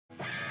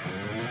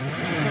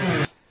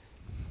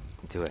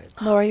do it.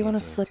 Laura, you want to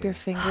slip your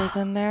fingers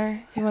in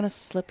there? You want to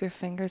slip your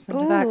fingers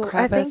into that I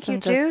crevice think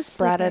and you do just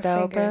spread slip it your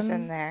fingers open?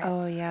 in there.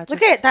 Oh yeah.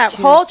 Look at that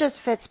hole; just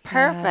fits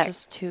perfect. Yeah,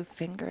 just 2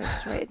 fingers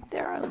right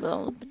there. A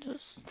little bit.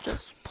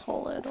 Just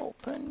pull it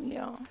open.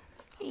 Yeah.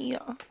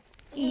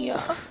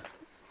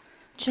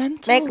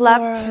 Gentle. Make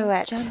love Laura, to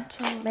it.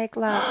 Gentle. Make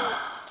love.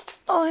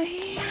 Oh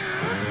yeah.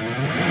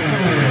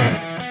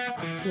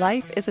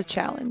 Life is a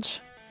challenge.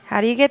 How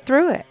do you get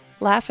through it?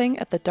 Laughing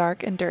at the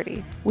dark and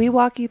dirty. We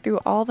walk you through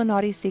all the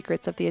naughty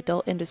secrets of the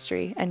adult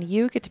industry, and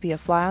you get to be a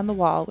fly on the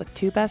wall with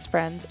 2 best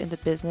friends in the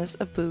business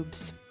of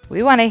boobs.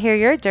 We want to hear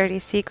your dirty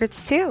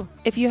secrets too.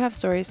 If you have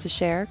stories to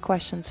share,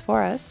 questions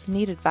for us,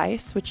 need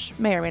advice, which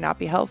may or may not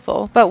be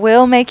helpful, But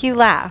we'll make you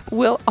laugh.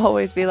 we'll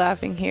always be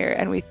laughing here,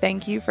 and we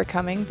thank you for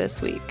coming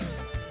this week.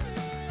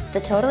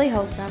 The Totally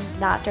Wholesome,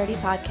 Not Dirty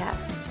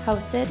podcast,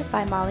 hosted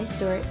by Molly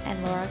Stewart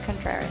and Laura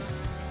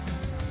Contreras.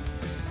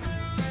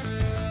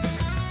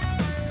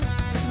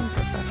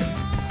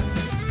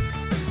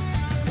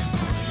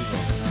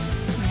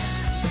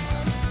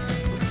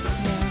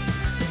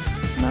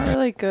 Not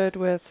really good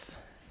with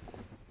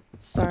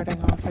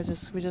starting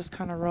off. We just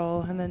kind of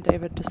roll, and then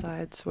David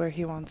decides where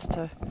he wants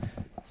to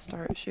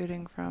start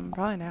shooting from.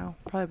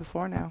 Probably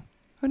before now.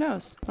 Who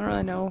knows? I don't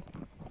really know.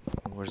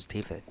 Where's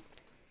David?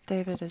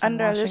 David is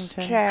Under in this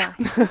Washington.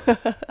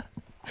 chair.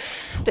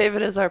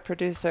 David is our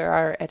producer,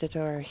 our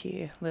editor.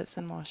 He lives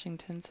in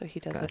Washington, so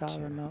he does it all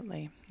Gotcha.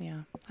 remotely.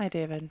 Yeah. Hi,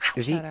 David.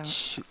 Is he Shout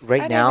out.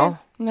 right Hi, now?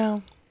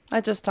 No, I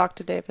just talked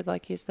to David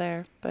like he's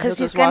there, but he'll 'Cause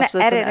he's just watch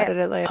gonna this and edit edit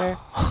it later.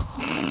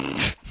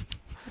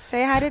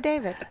 Say hi to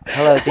David.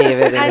 Hello,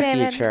 David, Hi, in the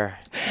David. future,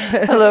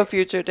 Hello,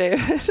 future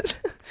David.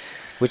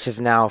 which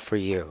is now for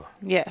you.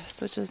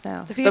 Yes, which is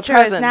now. The future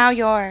is present. now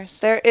yours.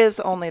 There is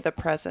only the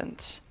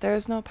present. There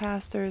is no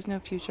past. There is no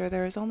future.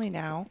 There is only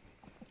now.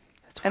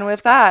 And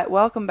with that,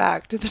 welcome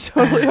back to the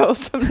Totally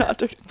Wholesome Not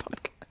Dirty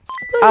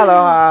podcast.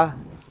 Aloha.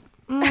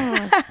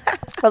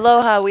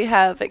 Aloha, we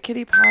have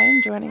Kitty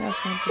Pine joining us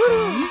once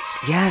again.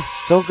 Yes,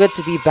 so good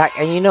to be back.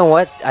 And you know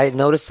what? I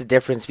noticed the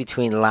difference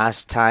between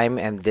last time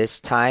and this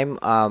time.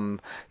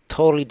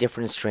 Totally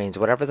different strains.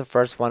 Whatever the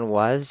first one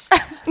was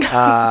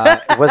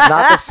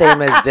not the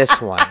same as this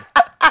one.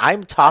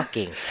 I'm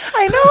talking.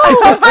 I know.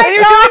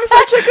 You're doing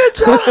such a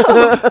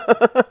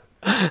good job.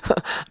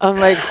 I'm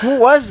like, who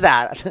was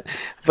that?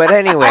 But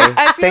anyway,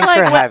 I feel thanks like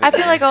for having I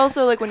feel me. like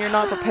also like when you're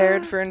not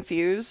prepared for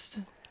infused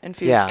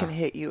Yeah. can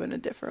hit you in a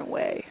different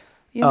way.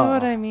 You know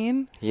what I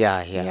mean?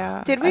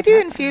 Yeah. Did we I've do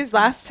had- infused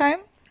last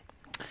time?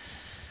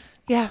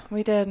 Yeah,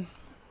 we did.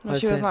 Well,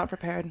 she Was was it? not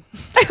prepared.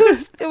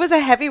 It was a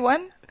heavy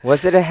one.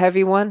 Was it a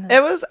heavy one?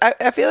 It was.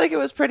 I feel like it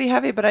was pretty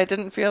heavy, but I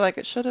didn't feel like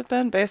it should have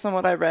been based on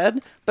what I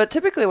read. But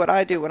typically, what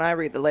I do when I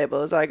read the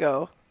label is I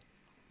go,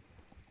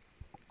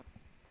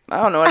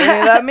 I don't know what any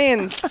of that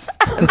means,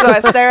 and so I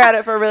stare at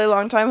it for a really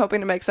long time, hoping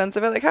to make sense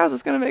of it. Like, how's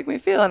this going to make me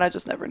feel? And I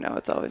just never know.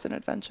 It's always an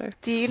adventure.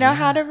 Do you know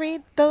how to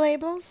read the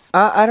labels?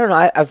 I don't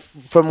know.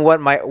 From what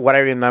I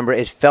remember,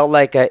 it felt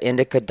like an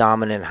indica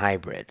dominant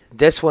hybrid.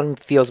 This one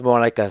feels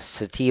more like a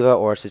sativa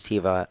or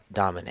sativa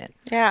dominant.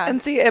 Yeah.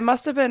 And see, it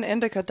must have been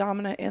indica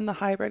dominant in the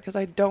hybrid because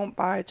I don't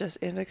buy just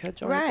indica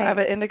joints. Right. I have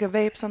an indica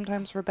vape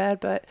sometimes for bed,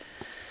 but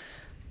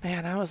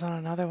man, I was on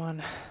another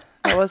one.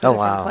 That was a Oh,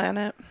 different wow.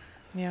 planet.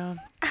 Yeah.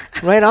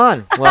 Right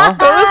on. Well, It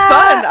was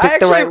fun. Pick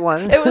the right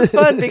one. It was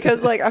fun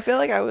because like I feel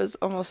like I was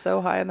almost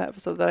so high in that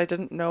episode that I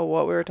didn't know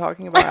what we were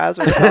talking about as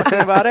we were talking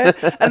about it.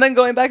 And then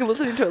going back and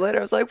listening to it later,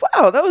 I was like,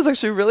 wow, that was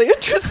actually really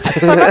interesting.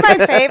 Some of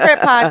my favorite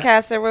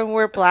podcasts are when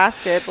we're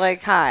blasted,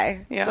 like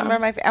high. Yeah. Some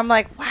of I'm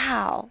like,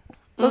 wow,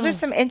 those are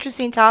some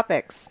interesting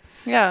topics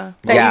Yeah.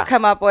 that Yeah. you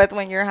come up with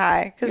when you're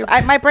high. Because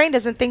my brain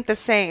doesn't think the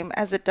same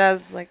as it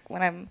does like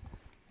when I'm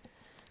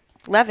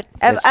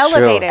That's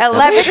elevated. true.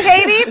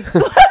 Levitating.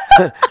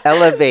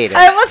 elevated.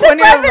 I almost When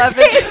said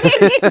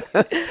you're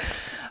levitating.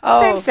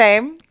 Oh.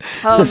 Same.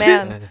 Oh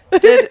man.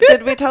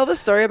 Did we tell the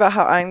story about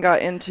how Ein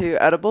got into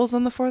edibles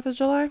on the 4th of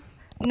July?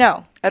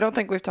 No. I don't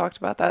think we've talked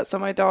about that. So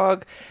my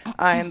dog,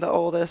 Ein, the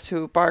oldest,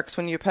 who barks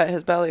when you pet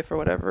his belly for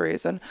whatever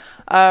reason,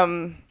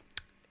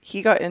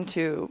 he got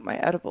into my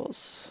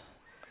edibles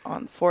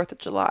on the 4th of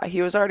July.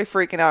 He was already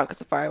freaking out because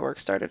the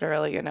fireworks started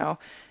early, you know.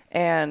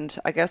 And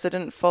I guess I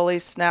didn't fully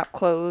snap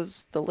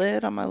close the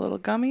lid on my little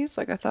gummies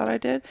like I thought I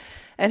did.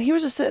 And he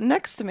was just sitting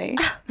next to me,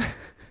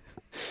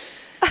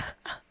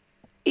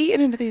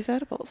 eating into these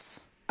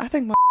edibles. I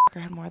think my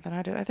had more than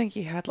I did. I think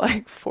he had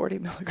like 40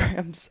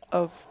 milligrams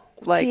of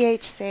like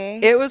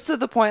THC. It was to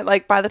the point,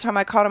 like, by the time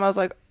I caught him, I was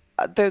like,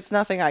 there's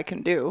nothing I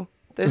can do.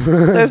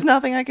 There's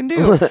nothing I can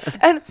do.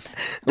 And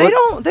they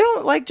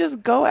don't like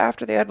just go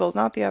after the edibles,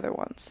 not the other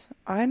ones.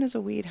 Ein is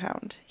a weed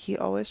hound. He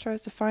always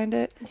tries to find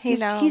it. He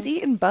knows. He's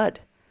eating bud.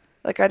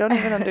 Like, I don't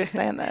even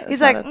understand that.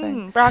 He's It's like, not a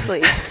thing.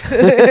 broccoli.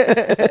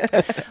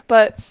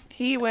 But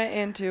he went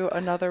into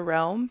another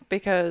realm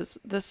because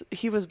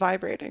he was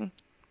vibrating.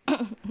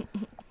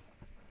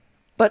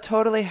 but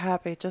totally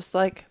happy, just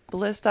like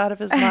blissed out of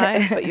his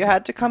mind. But you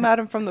had to come at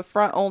him from the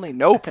front only,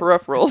 no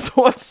peripherals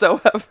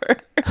whatsoever.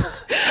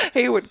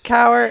 He would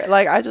cower.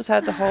 Like, I just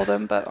had to hold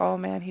him. But oh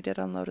man, he did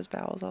unload his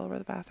bowels all over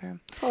the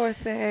bathroom. Poor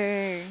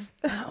thing.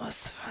 That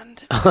was fun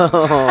to do.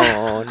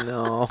 Oh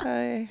no.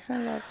 I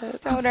love it.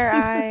 Stoner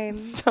Ein.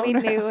 We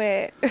Stoner knew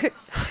it.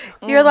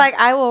 You're like,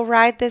 I will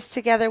ride this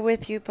together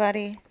with you,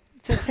 buddy.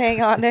 Just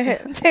hang on to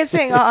him. Just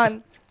hang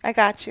on. I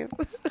got you.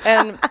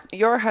 And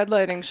your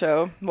headlighting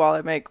show, while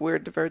I make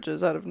weird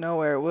diverges out of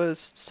nowhere,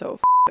 was so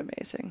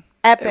amazing.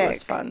 Epic. It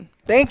was fun.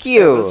 Thank It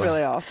you. was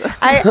really awesome.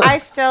 I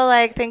still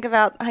like think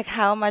about like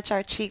how much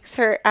our cheeks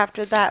hurt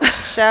after that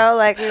show.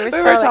 Like we were We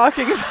so were like,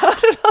 talking about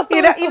it.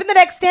 you know, even the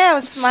next day I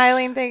was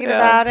smiling thinking Yeah.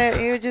 about it.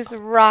 You just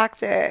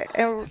rocked it.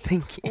 And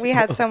Thank you. we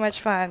had so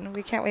much fun.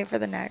 We can't wait for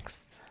the next.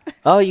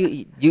 Oh,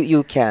 you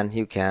can.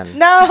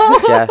 No.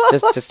 Yeah,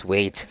 just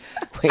wait.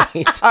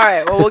 Wait. All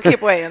right. Well, we'll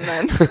keep waiting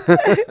then.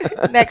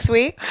 Next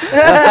week.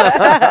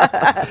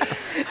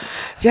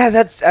 Yeah,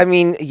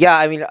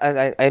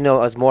 I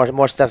know as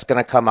more stuff's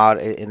gonna come out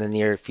in the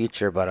near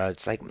future, but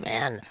it's like,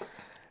 man,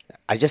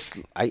 I just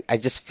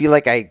feel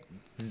like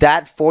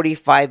that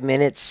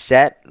 45-minute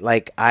set,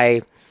 like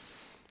how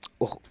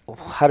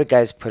do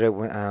guys put it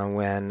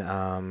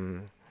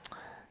when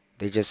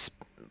they just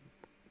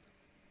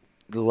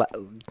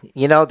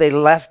they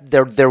left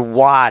their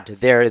wad,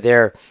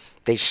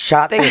 they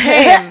shot They the-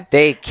 came.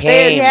 they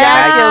came.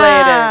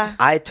 ejaculated.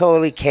 I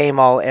totally came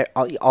all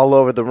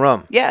over the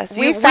room. Yes,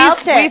 We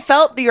felt it. We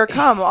felt your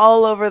cum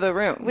all over the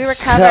room. We were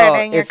So covered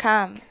in your it's-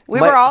 cum. We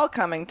My- were all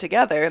coming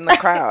together in the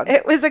crowd.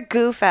 It was a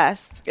goo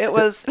fest. It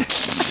was.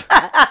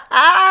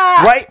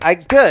 Right,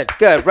 good,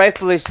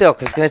 rightfully so,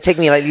 because it's gonna take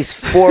me like at least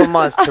 4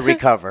 months to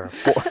recover.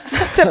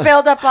 To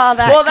build up all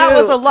that. Well, that goo.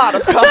 was a lot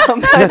of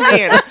cum. I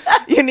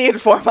mean, you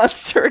need 4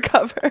 months to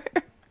recover.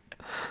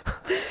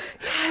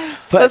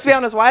 Let's be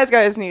honest, Wise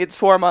Guys needs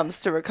 4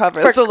 months to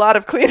recover. It's a lot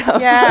of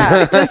cleanup.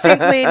 Yeah, just in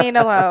cleaning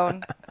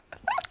alone.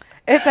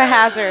 It's a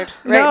hazard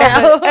right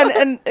No, now.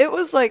 and it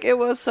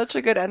was such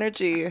a good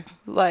energy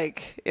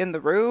like in the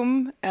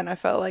room, and I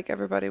felt like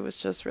everybody was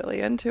just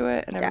really into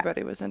it, and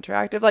everybody was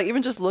interactive. Like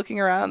even just looking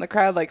around the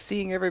crowd, like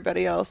seeing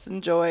everybody else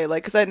enjoy,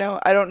 like because I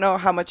don't know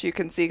how much you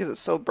can see because it's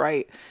so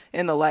bright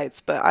in the lights,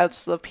 but I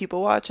just love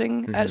people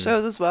watching at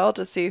shows as well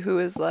to see who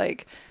is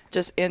like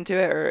just into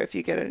it, or if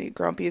you get any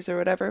grumpies or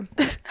whatever.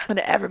 And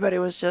everybody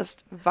was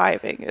just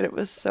vibing, and it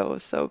was so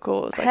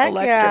cool. It was like Heck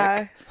electric.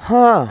 yeah.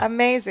 Huh.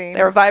 Amazing.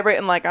 They were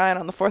vibrating like iron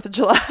on the 4th of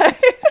July.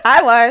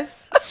 I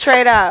was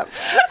straight up.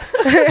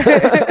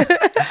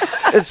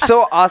 It's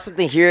so awesome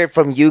to hear it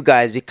from you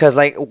guys, because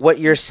like what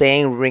you're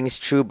saying rings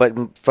true, but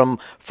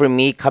for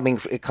me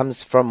it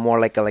comes from more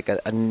like a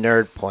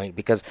nerd point,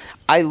 because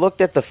I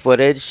looked at the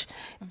footage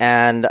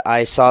and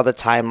I saw the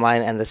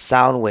timeline and the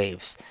sound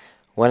waves.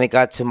 When it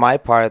got to my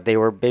part, they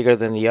were bigger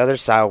than the other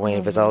sound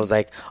waves. I was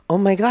like, oh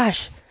my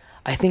gosh,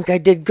 I think I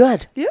did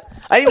good. Yes.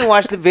 I didn't even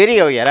watch the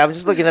video yet. I'm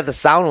just looking at the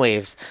sound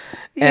waves.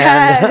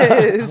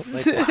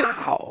 Yes. And, like,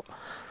 wow.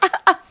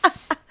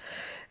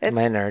 Am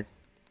I a nerd?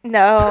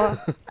 No.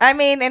 I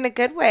mean, in a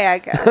good way, I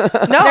guess.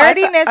 No,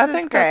 Nerdiness I is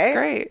think great. that's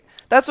great.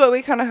 That's what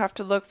we kind of have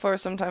to look for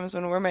sometimes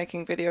when we're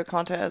making video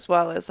content as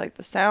well, as like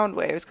the sound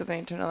waves, because I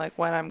need to know like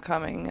when I'm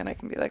coming, and I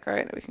can be like, all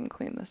right, we can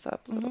clean this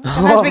up a little bit.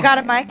 Sometimes we got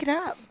to mic it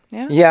up.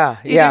 Yeah. Yeah,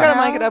 You yeah. gotta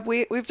mic it up.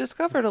 We've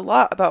discovered a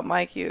lot about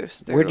mic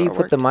use. Where do you through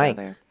our put the work mic?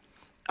 together.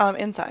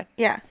 Inside.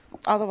 Yeah.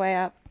 All the way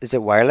up. Is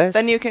it wireless?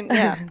 Then you can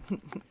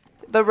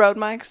the Rode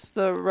mics,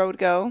 the Rode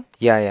Go.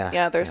 Yeah.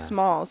 Yeah, they're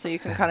small, so you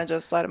can kind of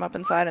just slide them up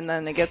inside, and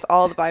then it gets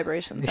all the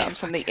vibration sounds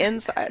from the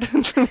inside.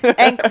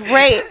 And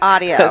great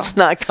audio. That's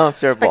not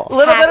comfortable. A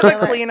little bit of a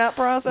Spectacular. cleanup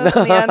process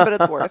in the end, but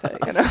it's worth it.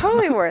 You know.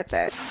 Totally worth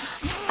it.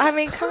 I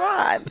mean, come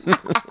on.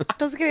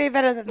 Doesn't get any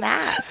better than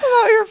that.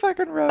 Oh, you're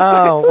fucking Rode.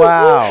 Oh mics.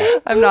 wow.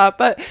 I'm not,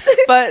 but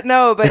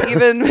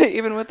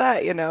even with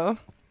that, you know,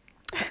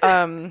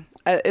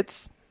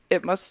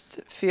 it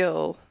must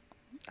feel.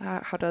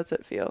 How does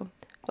it feel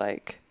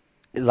like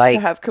to Like,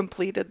 have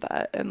completed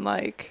that and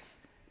like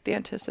the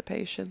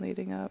anticipation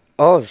leading up?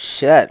 oh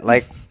shit.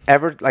 Like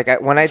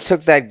when I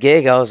took that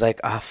gig, I was like,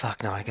 oh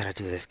fuck, no, I gotta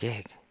do this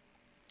gig.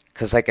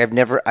 Cause like I've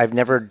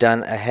never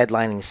done a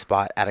headlining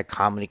spot at a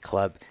comedy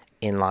club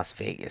in Las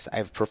Vegas.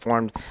 I've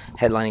performed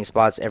headlining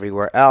spots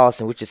everywhere else,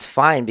 and which is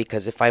fine,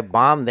 because if I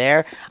bomb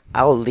there,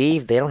 I'll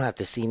leave. They don't have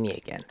to see me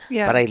again.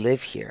 Yeah. But I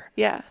live here.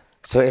 Yeah.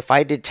 So if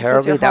I did is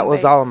terribly, your that home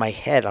was all base. in my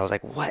head. I was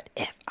like, what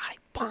if I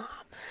bomb?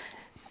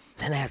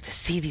 Then I have to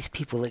see these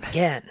people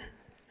again.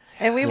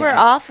 And we were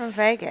all from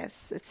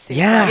Vegas. It seemed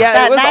Yeah. like. Yeah,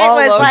 That it was night all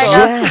was local. like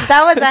Yeah.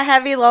 that was a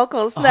heavy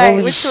locals night,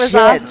 Holy which was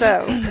shit.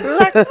 awesome. We were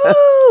like,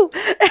 woo!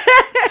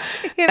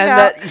 You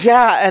know?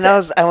 And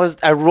I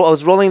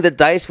was rolling the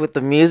dice with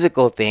the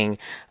musical thing,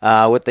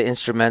 with the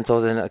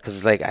instrumentals, and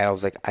because like I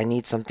was like, I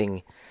need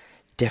something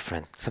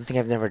different, something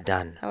I've never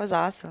done. That was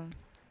awesome.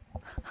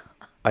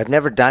 I've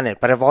never done it,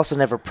 but I've also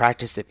never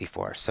practiced it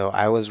before. So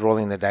I was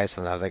rolling the dice,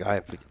 and I was like,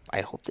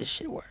 I hope this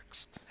shit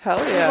works.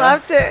 Hell yeah.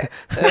 Loved it.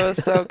 It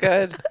was so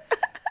good.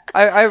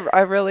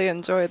 I really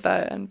enjoyed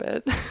that end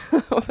bit.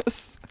 It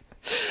was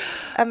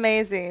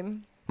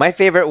Amazing. My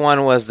favorite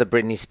one was the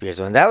Britney Spears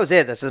one. That was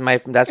it. That's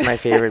my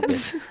favorite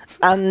bit.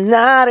 I'm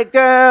not a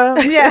girl.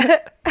 Yeah.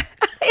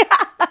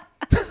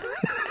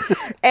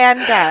 And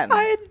done.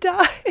 I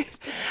died.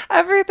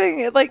 Everything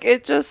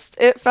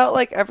it felt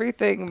like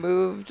everything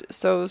moved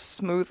so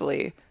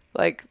smoothly,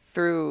 like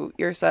through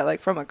your set,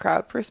 like from a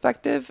crowd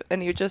perspective,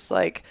 and you just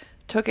like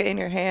took it in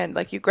your hand,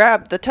 like you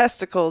grabbed the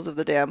testicles of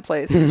the damn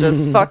place and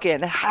just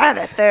fucking had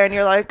it there, and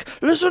you're like,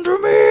 listen to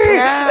me.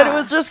 Yeah. And it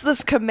was just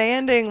this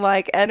commanding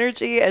like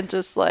energy and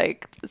just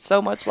like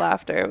so much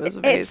laughter. It was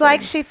amazing. It's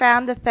like she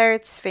found the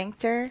third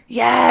sphincter.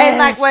 Yes. And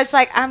like was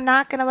like, I'm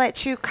not gonna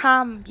let you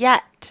come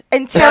yet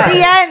until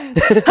the end.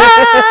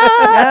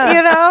 Ah,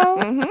 you know?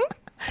 Mm-hmm.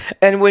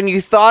 And when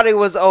you thought it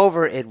was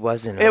over, it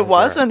wasn't over. It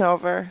wasn't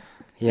over.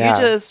 Yeah.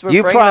 You just were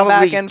you bringing them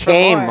probably back in for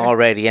came more.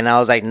 already, and I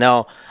was like,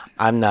 no,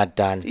 I'm not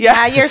done.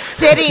 Yeah, you're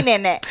sitting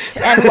in it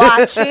and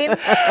watching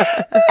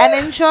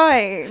and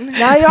enjoying.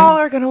 Now y'all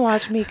are gonna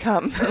watch me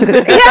come.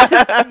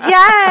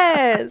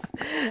 Yes.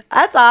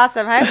 That's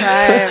awesome. High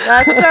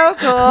five. That's so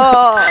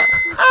cool.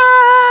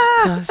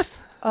 Ah,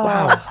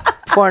 Wow.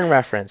 Porn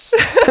reference.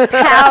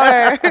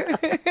 power.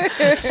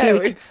 See, we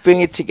can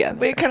bring it together.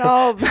 We can come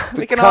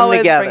always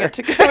together. bring it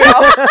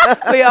together.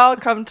 We all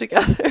come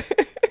together.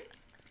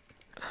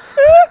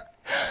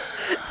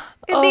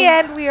 In the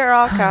end, we are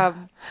all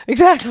come.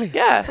 Exactly.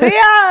 Yeah, We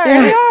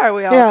are. we are.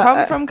 We all Yeah,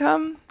 come from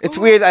come. It's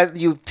weird.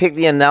 You pick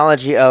the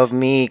analogy of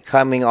me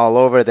coming all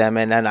over them,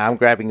 and then I'm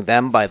grabbing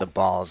them by the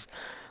balls.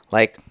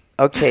 Like,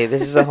 okay,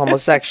 this is a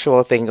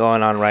homosexual thing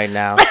going on right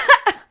now.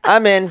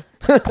 I'm in.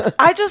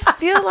 I just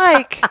feel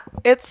like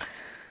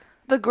it's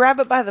the grab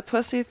it by the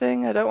pussy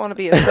thing. I don't want to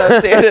be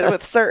associated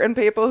with certain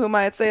people who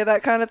might say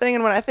that kind of thing.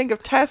 And when I think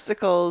of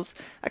testicles,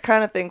 I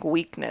kind of think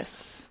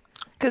weakness.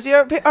 Because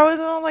you're always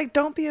like,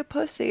 don't be a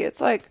pussy.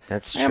 It's like,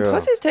 That's man, true.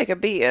 pussies take a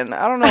beating.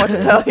 I don't know what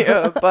to tell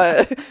you,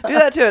 but do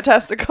that to a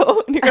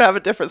testicle and you're going to have a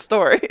different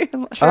story.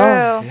 True.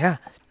 Oh, yeah.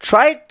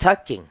 Try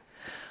tucking.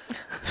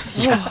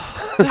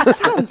 That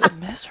sounds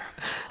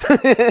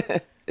miserable.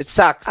 It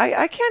sucks.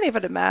 I can't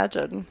even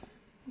imagine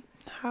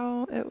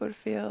how it would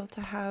feel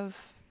to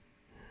have.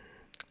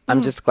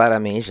 I'm just glad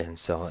I'm Asian,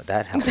 so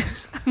that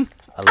helps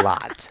a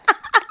lot.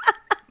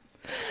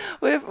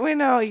 We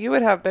know you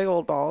would have big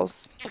old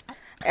balls.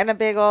 And a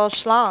big old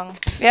schlong.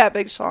 Yeah,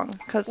 big schlong.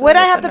 Would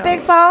I have the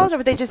big balls or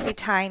would they just be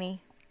tiny?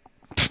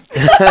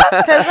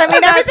 Because I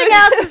mean, everything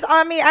else is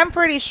on me. I'm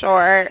pretty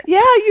short. Yeah,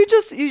 you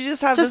just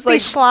have Just this be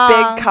like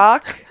schlong. big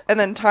cock and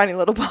then tiny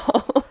little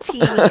balls.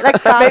 Teeny,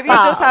 like golf Maybe you just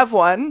balls. have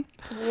one.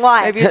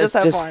 One. Maybe you just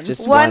have one.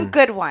 Just one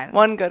good one.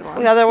 One good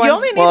one. The other You one's-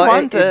 only need Well,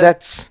 one to.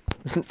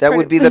 that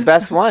would be the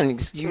best one.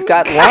 You've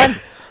got one.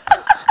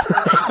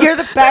 You're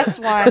the best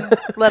one,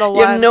 little You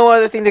one. have no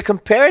other thing to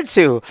compare it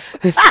to.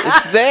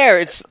 It's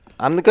there.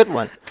 I'm the good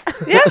one.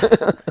 Yeah.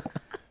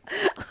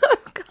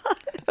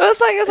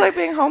 It's like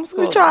being We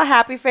homeschooled. draw a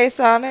happy face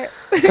on it.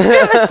 And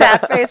a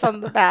sad face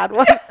on the bad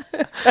one.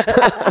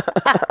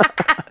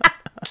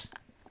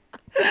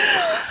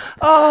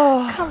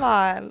 Oh, Come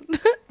on.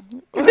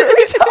 what are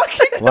we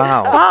talking?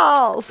 Wow.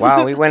 Balls.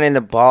 Wow, we went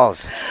into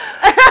balls.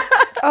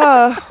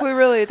 Oh, we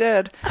really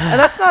did. And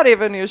that's not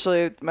even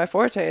usually my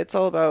forte. It's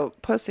all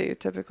about pussy,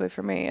 typically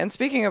for me. And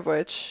speaking of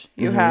which,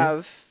 you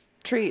have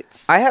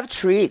treats. I have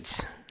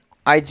treats.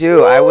 I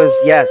do. I was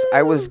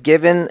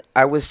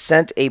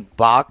sent a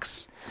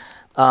box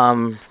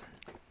from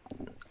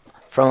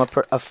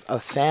a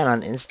fan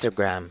on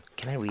Instagram.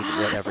 Can I read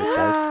whatever it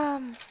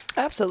says?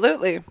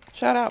 Absolutely.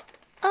 Shout out.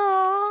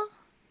 Aw.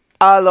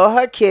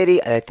 Aloha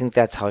Kitty. I think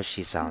that's how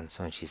she sounds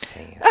when she's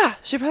saying it. Ah,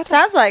 she put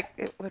Sounds like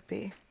it would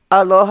be.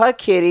 Aloha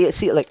Kitty.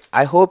 See, like,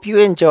 I hope you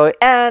enjoy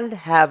and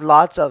have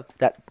lots of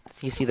that.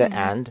 You see the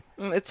and?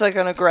 It's like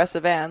an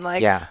aggressive and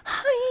like. Yeah.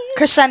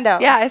 Crescendo.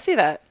 Yeah, I see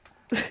that.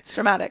 It's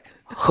dramatic.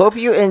 Hope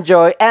you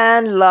enjoy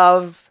and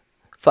love.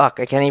 Fuck,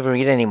 I can't even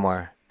read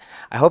anymore.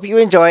 I hope you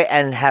enjoy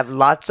and have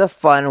lots of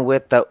fun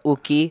with the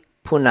Uki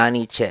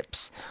Punani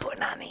chips.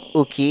 Punani.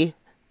 Uki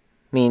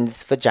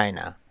means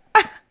vagina.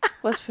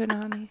 What's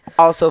punani?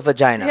 Also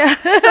vagina.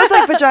 So it's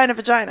like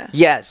vagina.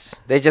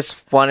 Yes, they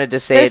just wanted to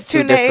say There's it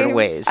two two different names.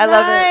 ways. I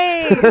love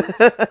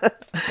it.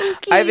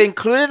 I've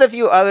included a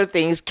few other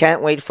things.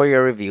 Can't wait for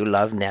your review.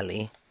 Love,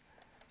 Nelly.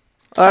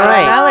 All Shout out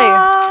right. Nelly.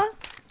 Aw,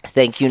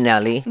 Thank you,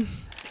 Nelly.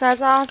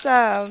 that's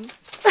awesome.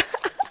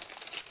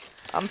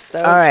 I'm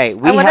stoked. All right.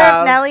 We I wonder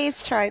have. if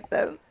Nellie's tried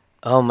them.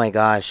 Oh my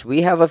gosh,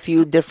 we have a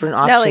few different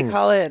options. Nelly,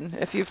 call in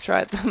if you've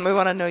tried them. We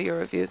want to know your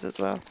reviews as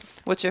well.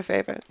 What's your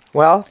favorite?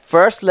 Well,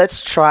 first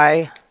let's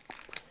try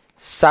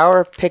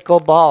sour pickle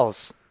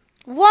balls.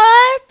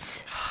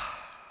 What?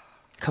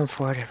 Come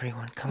forward,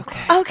 everyone. Come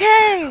forward.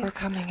 Okay. We're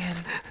coming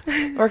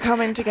in. We're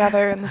coming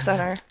together in the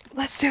center.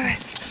 Let's do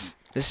it.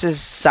 This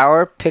is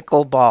sour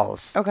pickle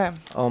balls. Okay.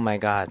 Oh my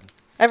god.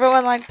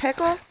 Everyone like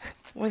pickle?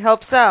 We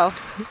hope so.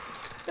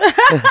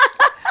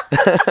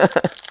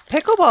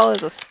 Pickleball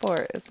is a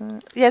sport, isn't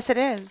it? Yes, it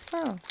is.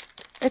 Oh.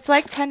 It's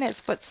like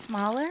tennis, but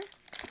smaller.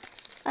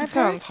 That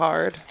sounds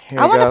hard. Here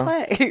I we want to go.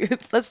 play.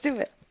 Let's do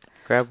it.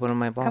 Grab one of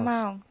my balls. Come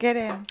on, get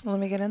in. Let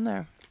me get in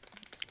there.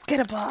 Get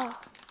a ball.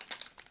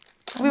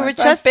 Oh We my were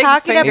God, just big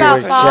talking fingers. about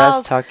We were balls.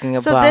 just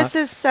talking So about- this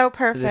is so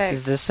perfect. This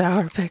is the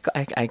sour pickle.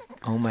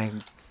 Oh my,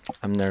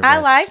 I'm nervous. I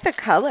like the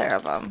color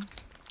of them.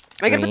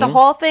 Are you gonna put the Green?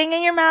 whole thing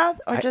in your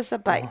mouth or just a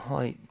bite?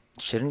 Oh,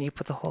 shouldn't you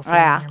put the whole thing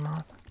Yeah. in your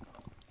mouth?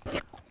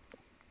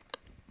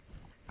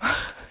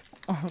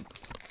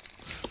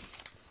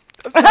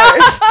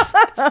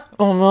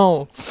 Oh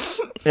no!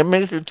 It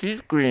makes your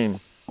teeth green.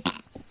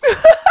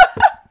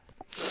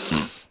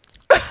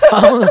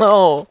 Oh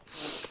no!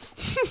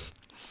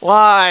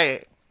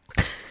 Why?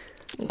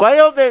 Why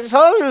don't they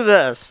tell you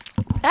this?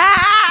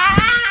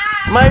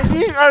 My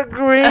teeth are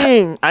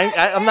green.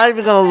 I'm not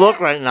even gonna look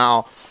right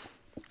now.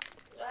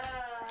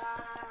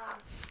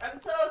 I'm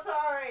so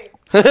sorry.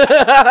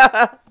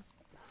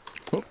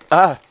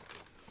 Ah,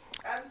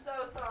 I'm so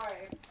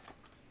sorry.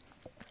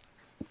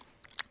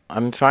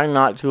 I'm trying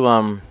not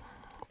to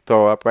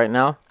throw up right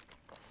now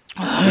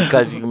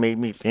because you made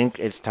me think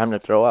it's time to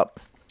throw up.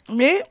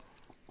 Me?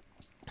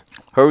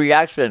 Her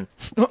reaction.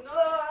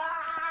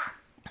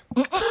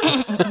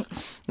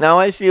 Now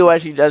I see why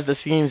she does the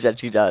scenes that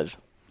she does.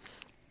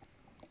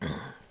 Do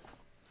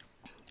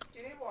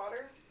you need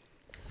water?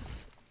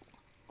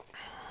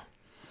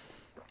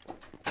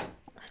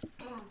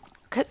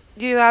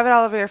 You have it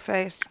all over your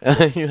face.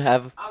 You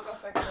have. I'll go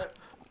fix it.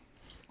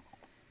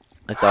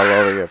 It's all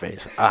over your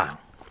face. Ah.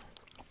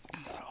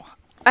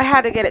 I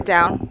had to get it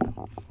down.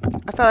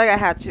 I felt like I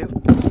had to.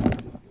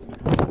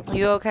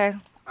 You okay?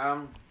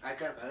 I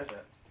can't finish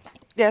it.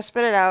 Yeah,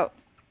 spit it out.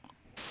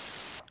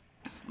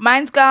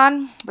 Mine's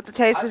gone, but the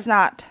taste is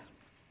not.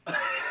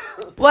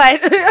 What?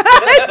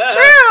 It's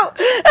true.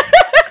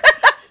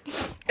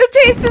 The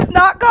taste is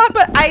not gone,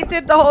 but I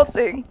did the whole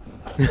thing.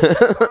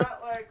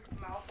 Not like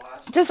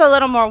mouthwash. Just a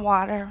little more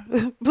water,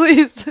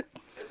 please. Is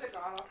it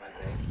gone off my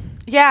face?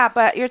 Yeah,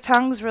 but your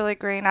tongue's really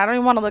green. I don't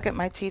even want to look at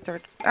my teeth.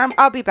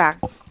 I'll be back.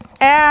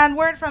 And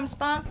word from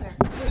sponsor.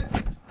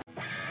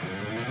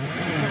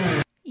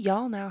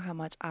 Y'all know how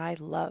much I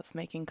love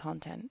making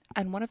content,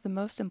 and one of the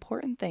most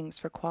important things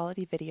for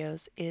quality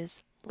videos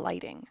is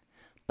lighting.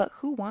 But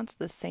who wants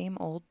the same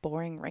old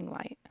boring ring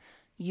light?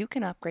 You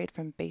can upgrade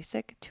from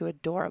basic to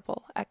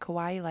adorable at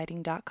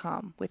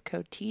kawaiilighting.com with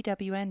code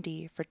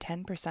TWND for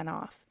 10%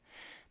 off.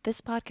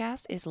 This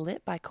podcast is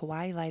lit by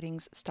Kawaii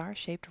Lighting's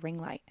star-shaped ring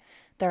light.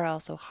 There are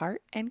also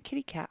heart and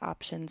kitty cat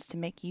options to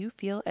make you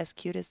feel as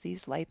cute as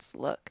these lights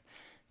look.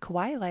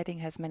 Kawaii Lighting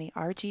has many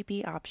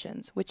RGB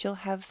options, which you'll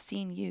have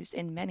seen used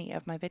in many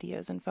of my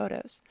videos and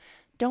photos.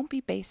 Don't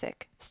be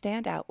basic.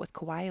 Stand out with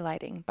Kawaii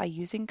Lighting by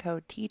using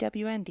code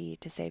TWND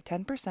to save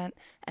 10%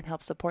 and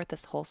help support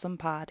this wholesome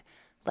pod.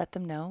 Let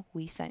them know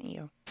we sent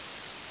you.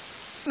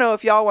 Know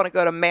if y'all want to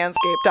go to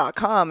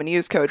manscaped.com and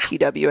use code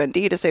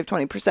TWND to save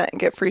 20%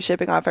 and get free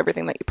shipping off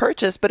everything that you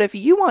purchase. But if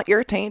you want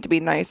your taint to be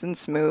nice and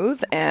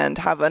smooth and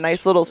have a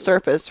nice little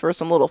surface for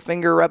some little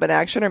finger rubbing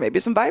action or maybe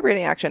some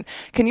vibrating action,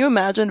 can you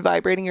imagine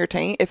vibrating your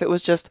taint if it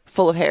was just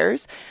full of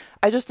hairs?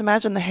 I just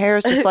imagine the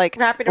hairs just like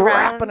Wrapping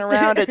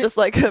around it, just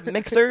like a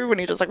mixer when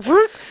you just like,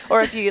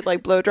 or if you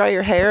like blow dry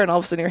your hair and all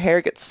of a sudden your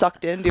hair gets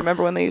sucked in. Do you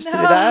remember when they used to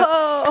do that?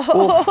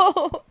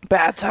 Oof.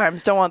 Bad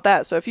times. Don't want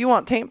that. So if you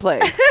want taint play,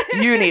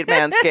 you need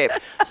Manscaped.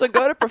 So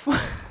go to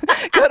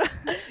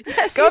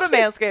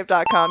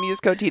manscaped.com, use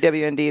code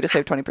TWND to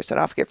save 20%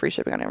 off, get free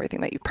shipping on everything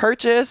that you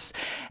purchase,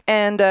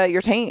 and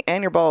your taint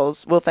and your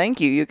balls will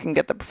thank you. You can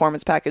get the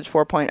Performance Package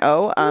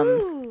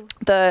 4.0.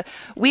 The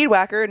Weed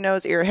Whacker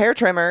nose ear hair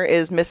trimmer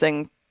is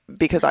missing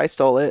because I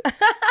stole it.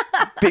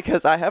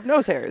 Because I have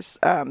nose hairs.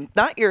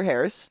 Not ear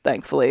hairs,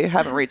 thankfully.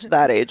 Haven't reached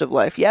that age of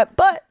life yet,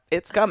 but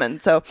it's coming.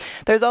 So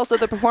there's also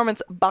the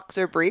Performance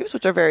Boxer Briefs,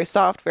 which are very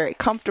soft, very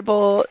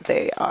comfortable.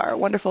 They are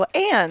wonderful.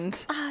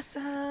 And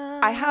Awesome.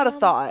 I had a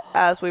thought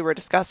as we were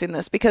discussing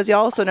this, because you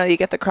also know you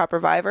get the Crop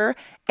Reviver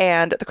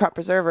and the Crop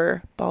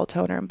Preserver ball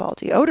toner and ball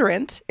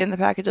deodorant in the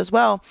package as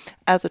well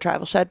as a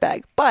travel shed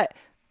bag. But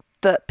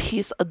the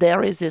piece de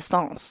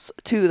resistance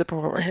to the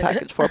Performance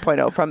Package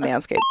 4.0 from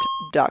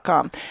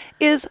manscaped.com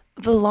is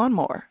the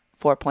Lawnmower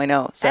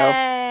 4.0. So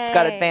it's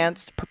got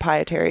advanced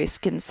proprietary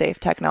skin-safe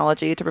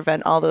technology to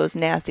prevent all those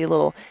nasty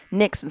little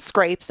nicks and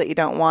scrapes that you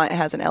don't want. It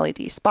has an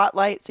LED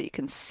spotlight so you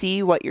can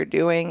see what you're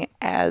doing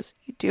as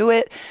you do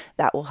it.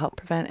 That will help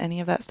prevent any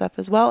of that stuff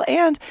as well.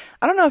 And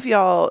I don't know if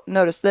y'all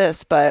noticed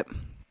this, but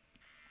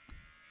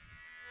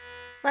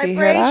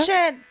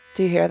Vibration.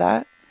 do you hear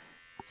that?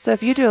 So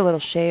if you do a little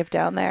shave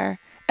down there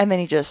and then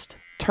you just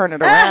turn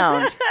it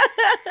around,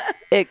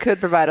 it could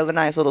provide a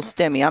nice little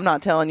stimmy. I'm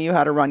not telling you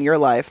how to run your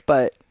life,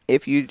 but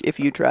if you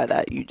try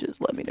that, you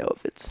just let me know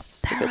if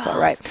it's all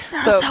right.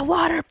 They're So also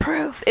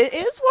waterproof. it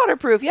is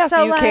waterproof. Yes,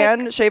 So, you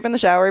can shave in the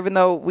shower, even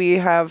though we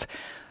have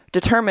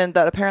determined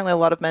that apparently a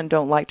lot of men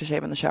don't like to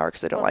shave in the shower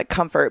because they don't like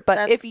comfort.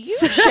 But if you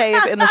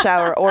shave in the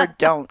shower or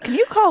don't, can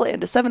you call in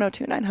to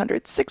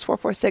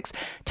 702-900-6446?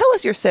 Tell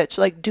us your sitch.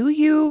 Like, do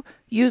you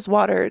use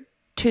water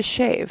to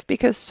shave,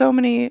 because so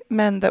many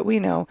men that we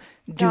know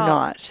do Don't.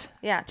 not.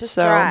 Yeah, just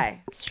So-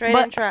 dry. Straight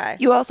But and dry.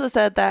 You also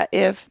said that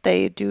if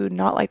they do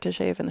not like to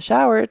shave in the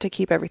shower, to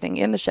keep everything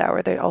in the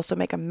shower, they also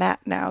make a mat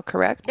now,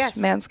 correct? Yes.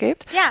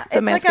 Manscaped? Yeah, So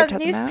it's like Manscaped a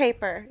has a mat?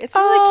 newspaper. It's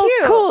Oh, really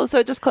cute. cool. So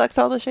it just collects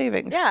all the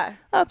shavings. Yeah.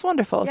 That's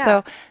wonderful. Yeah.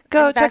 So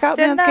go check out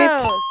Invest in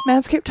Manscaped, those.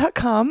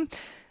 manscaped.com.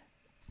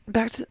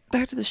 Back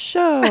to the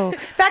show.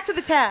 Back to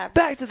the tab.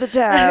 Back to the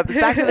tabs.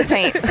 Back to the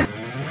tape.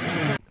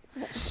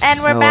 And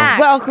we're back.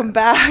 Welcome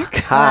back.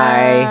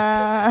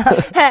 Hi.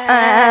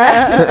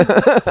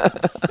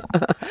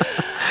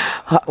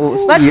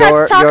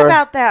 Let's talk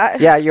about that.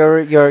 Yeah, your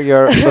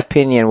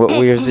opinion. What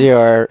was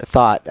your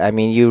thought? I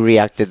mean, you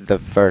reacted the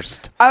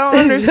first. I don't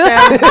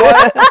understand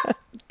what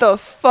the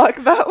fuck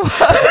that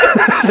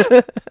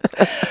was.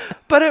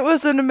 But it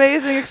was an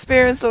amazing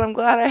experience that I'm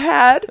glad I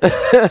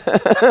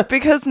had.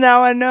 Because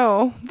now I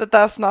know that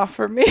that's not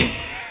for me.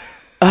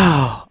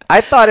 Oh,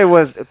 I thought it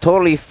was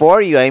totally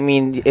for you. I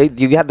mean,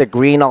 you had the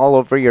green all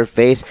over your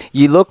face.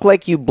 You look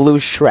like you blew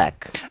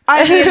Shrek.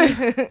 I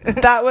mean,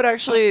 that would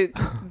actually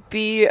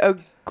be a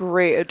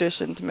great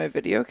addition to my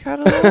video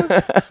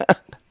catalog.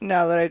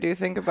 Now that I do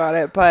think about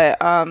it, but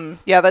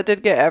yeah, that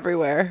did get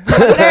everywhere. I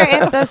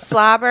wonder if the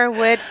slobber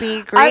would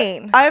be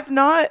green. I'm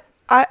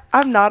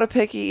not a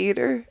picky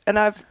eater, and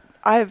I've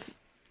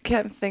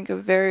can't think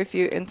of very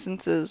few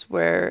instances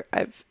where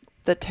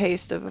the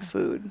taste of a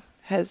food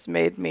has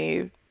made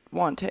me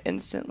want to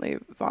instantly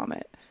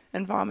vomit,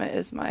 and vomit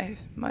is my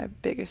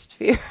biggest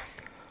fear.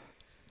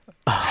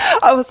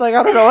 I was like,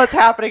 I don't know what's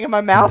happening in my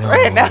mouth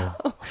right now.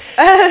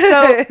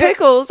 So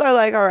pickles are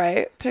like, all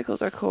right,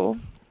 pickles are cool.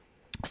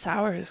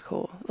 Sour is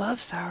cool. Love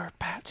Sour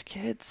Patch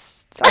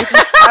Kids.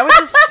 I would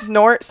just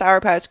snort Sour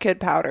Patch Kid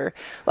powder.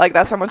 Like,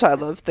 that's how much I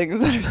love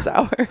things that are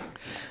sour.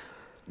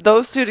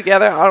 Those two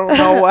together, I don't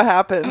know what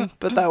happened,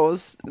 but that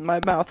was,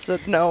 my mouth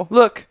said no.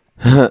 Look,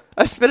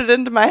 I spit it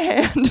into my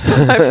hand.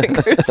 My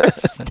fingers are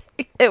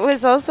stinking. It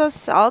was also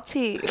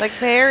salty, like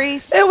very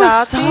salty, It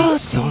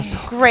was So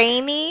salty.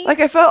 grainy. Like,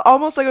 I felt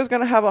almost like I was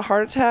going to have a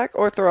heart attack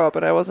or throw up,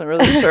 and I wasn't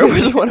really sure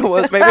which one it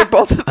was. Maybe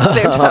both at the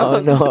same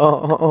time.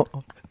 Oh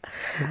no.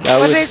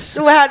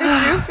 How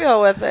did you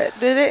feel with it?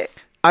 Did it?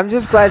 I'm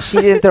just glad she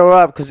didn't throw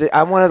up, because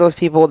I'm one of those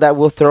people that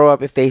will throw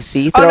up if they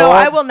see throw Oh, no,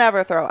 up. I will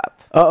never throw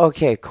up. Oh,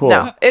 okay, cool.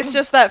 No, it's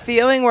just that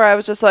feeling where I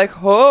was just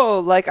like, oh,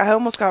 like I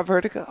almost got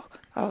vertigo.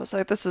 I was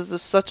like, this is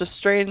just such a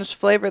strange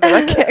flavor that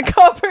I can't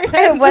comprehend.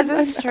 It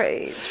wasn't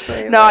strange.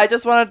 Flavor. No, I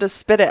just wanted to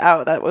spit it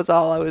out. That was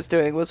all I was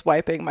doing, was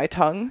wiping my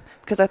tongue,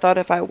 because I thought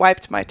if I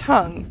wiped my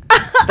tongue,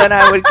 then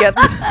I would get,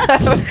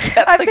 I'm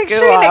the goo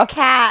picturing a off.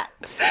 cat.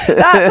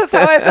 That's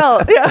how I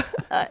felt. Yeah.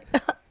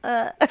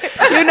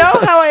 You know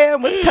how I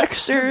am with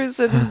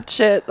textures and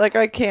shit. Like,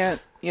 I can't,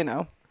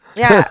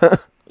 Yeah,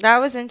 that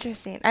was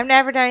interesting. I've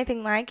never done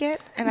anything like it,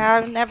 and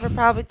I'll never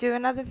probably do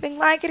another thing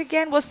like it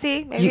again. We'll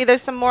see. Maybe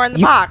there's some more in the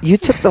box. You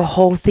took the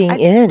whole thing I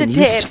in. did.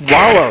 You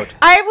swallowed.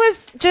 I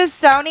was just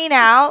zoning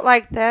out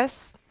like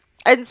this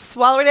and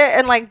swallowed it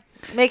and like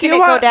making Do it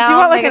you go want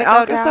down. like an making it go down.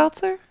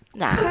 Alka-Seltzer?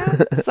 Nah.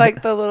 It's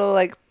like the little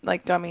like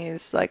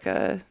gummies, like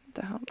a.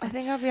 I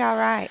think I'll be all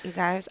right, you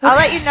guys. I'll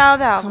let you know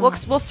though.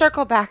 We'll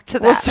circle back to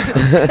that.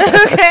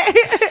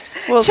 Okay.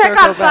 We'll check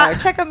circle on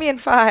back. check on me in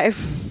 5.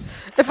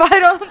 If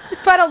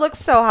I don't look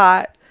so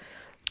hot,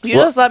 You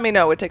just let me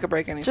know. We'll take a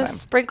break anytime.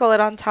 just sprinkle it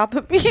on top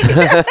of me.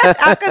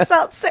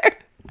 Alka-Seltzer.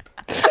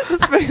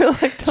 Sprinkle,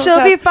 like,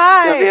 She'll be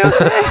fine. You'll be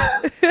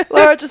okay.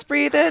 Laura, just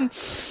breathe in.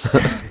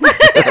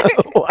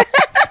 What?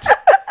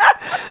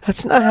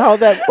 That's not how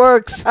that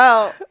works.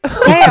 Oh,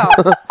 damn.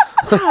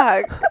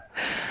 Fuck.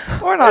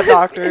 We're not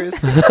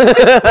doctors.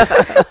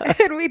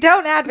 And we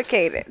don't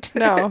advocate it.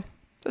 No.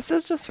 This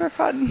is just for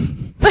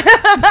fun.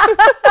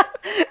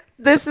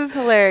 This is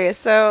hilarious.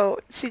 So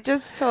she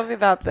just told me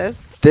about this.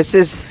 This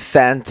is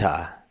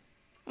Fanta.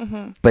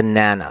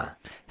 Banana.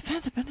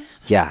 Fanta banana.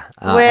 Yeah.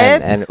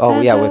 With? and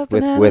oh yeah, with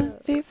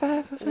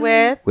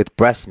With with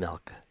breast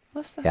milk.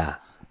 What's that? Yeah.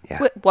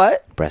 Yeah. With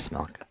what? Breast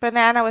milk.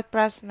 banana with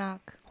breast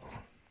milk.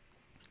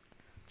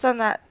 It's on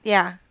that.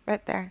 Yeah,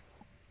 right there.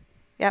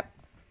 Yep.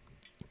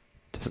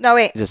 Just, No,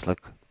 wait. Just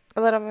look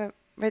A little bit.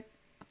 Right,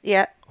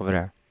 yeah. over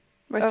there.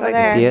 Right Over side.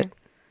 there. See it?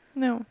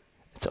 No.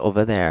 It's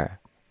over there.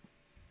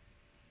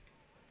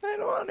 I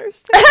don't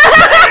understand.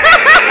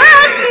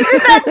 She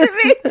did that to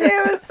me too.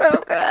 It was so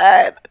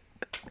good.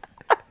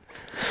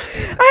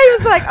 I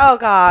was like, oh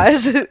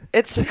gosh,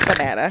 it's just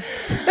banana.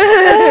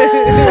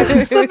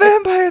 It's the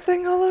vampire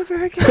thing all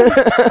over again.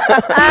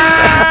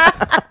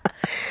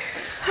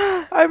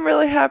 I'm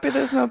really happy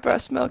there's no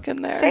breast milk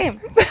in there.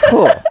 Same.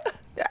 Cool.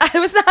 I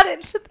was not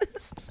into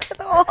this at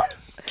all.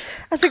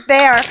 I was like,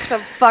 they are some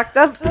fucked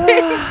up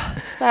things.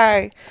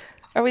 Sorry.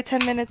 Are we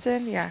 10 minutes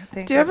in? Yeah.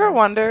 Do you ever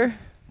wonder?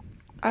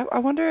 I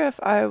wonder if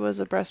I was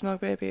a breast milk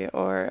baby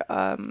or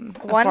a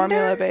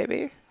formula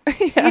baby.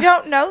 Yeah. You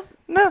don't know?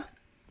 No.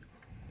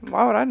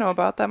 Why would I know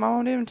about that? My mom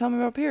didn't even tell me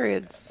about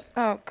periods.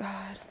 Oh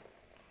God.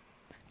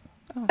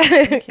 Oh,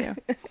 thank you.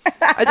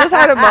 I just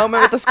had a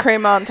moment with this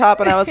cream on top,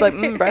 and I was like,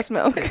 breast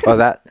milk. Oh,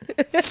 that.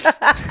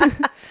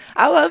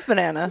 I love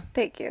banana.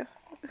 Thank you.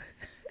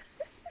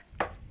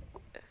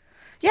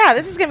 Yeah,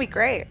 this is gonna be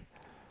great.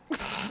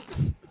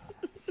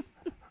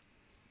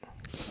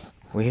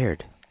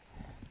 Weird.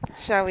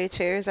 Shall we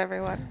cheers,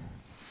 everyone?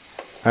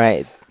 All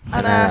right.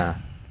 On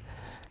Banana.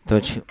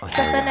 Don't you? Oh, The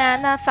here we go.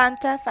 banana,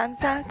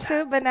 Fanta,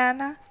 two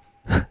banana.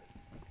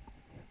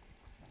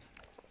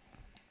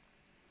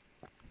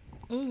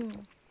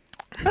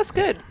 That's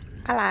good.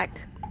 I like.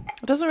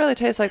 It doesn't really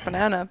taste like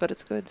banana, but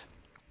it's good.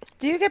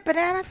 Do you get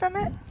banana from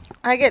it?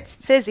 I get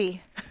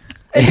fizzy.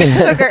 I get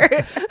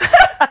sugar.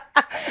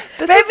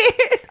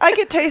 I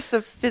get taste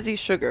of fizzy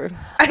sugar.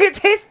 I can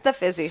taste the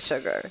fizzy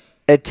sugar.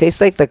 It tastes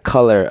like the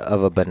color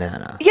of a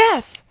banana.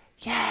 Yes.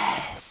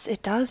 Yes.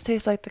 It does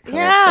taste like the color.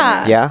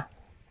 Yeah. Yeah?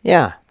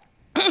 Yeah.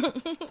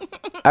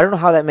 I don't know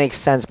how that makes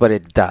sense, but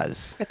it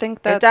does. I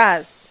think that's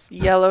does.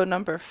 yellow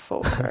number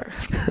 4.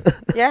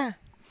 Yeah.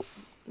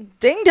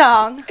 Ding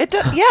dong. It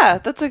does. Yeah,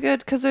 that's a good,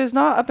 because there's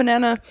not a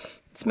banana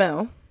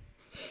smell.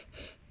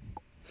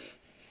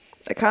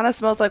 It kind of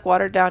smells like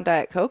watered down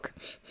Diet Coke.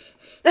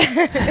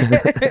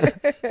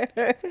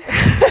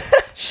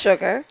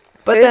 Sugar.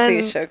 But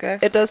Fizzy then sugar.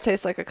 it does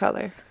taste like a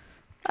color.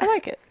 I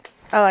like it.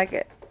 I like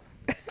it.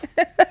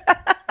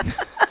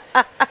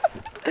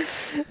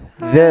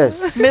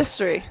 This.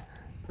 Mystery.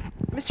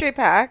 Mystery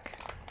pack.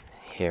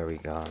 Here we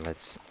go.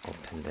 Let's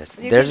open this.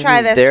 You can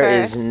try this There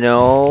first. is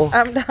no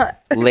I'm not.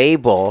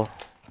 label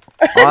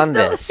on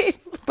this.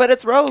 But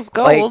it's rose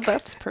gold. Like-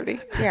 That's pretty.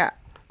 Yeah.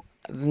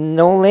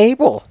 No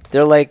label.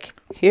 They're like,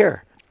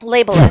 here.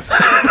 Labelless.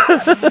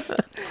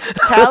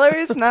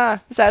 Calories? Nah.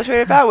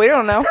 Saturated fat? We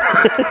don't know.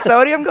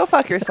 Sodium? Go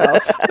fuck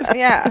yourself.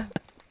 Yeah.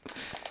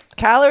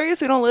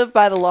 Calories? We don't live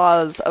by the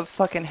laws of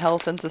fucking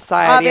health and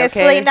society.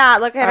 Obviously okay?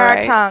 not. Look at All our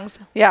right. tongues.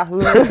 Yeah. All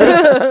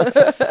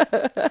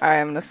right,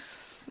 I'm gonna.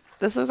 This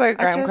looks like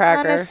a I graham just want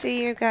to cracker.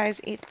 see you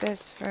guys eat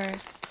this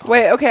first.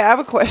 Wait. Okay, I have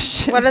a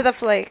question. What are the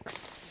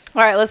flakes?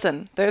 All right,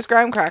 listen. There's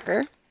graham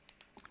cracker.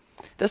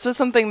 This was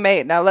something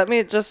made. Now let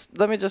me just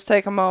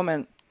take a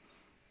moment.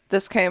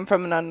 This came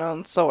from an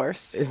unknown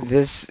source,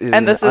 This is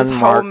and this is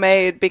unmarked.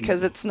 homemade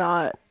because it's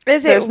not.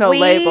 Is it There's no weed?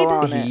 label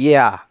on it.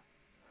 Yeah.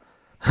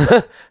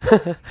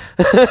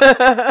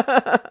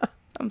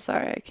 I'm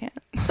sorry, I can't.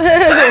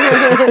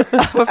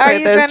 I'm afraid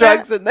you there's gonna-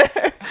 drugs in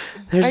there.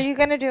 Are you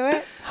gonna do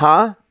it?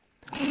 Huh?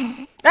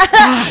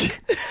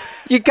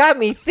 You got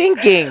me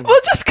thinking. Well,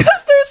 just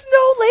because there's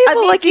no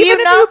label, mean, like do you even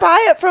if know- you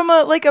buy it from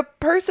a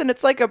person,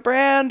 it's like a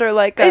brand or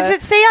like a. Does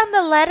it say on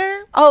the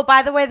letter? Oh,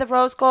 by the way, the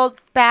rose gold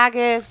bag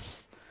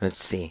is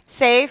Let's see.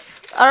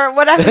 safe or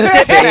whatever.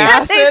 Dipped in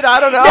acid? I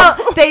don't know.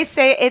 No, they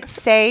say it's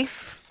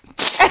safe.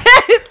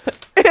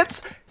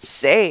 It's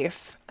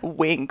safe.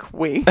 Wink,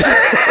 wink.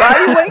 Why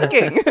are you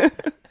winking?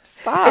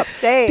 Stop.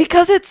 Safe.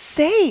 Because it's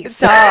safe.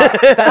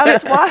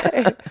 That's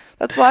why.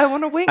 That's why I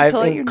want to wink I've to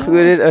let you know.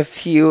 included a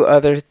few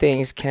other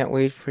things. Can't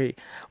wait for you.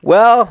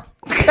 Well,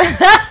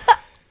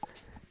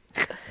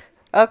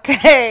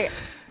 Okay.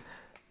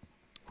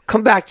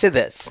 come back to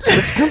this.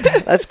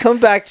 Let's come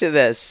back to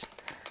this.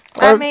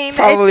 I Or mean,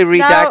 probably it's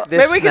redact no- this.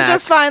 Maybe we can snack.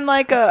 just find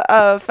like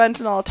a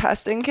fentanyl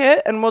testing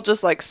kit and we'll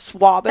just like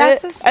swab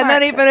That's a it. smart And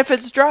then tip. even if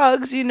it's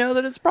drugs, you know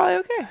that it's probably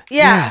okay.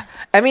 Yeah.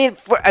 I mean,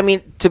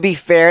 to be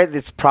fair,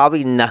 it's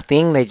probably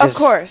nothing. They just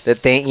course. the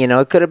thing,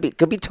 it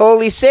could be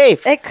totally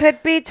safe. It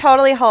could be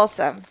totally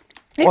wholesome.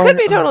 It Or- could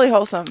be totally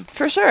wholesome,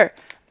 for sure.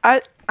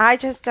 I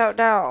just don't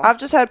know. I've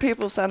just had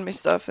people send me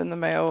stuff in the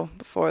mail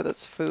before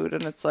that's food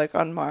and it's like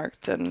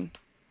unmarked and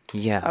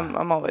Yeah,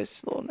 I'm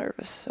always a little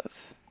nervous of.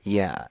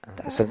 yeah,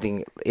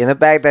 something in a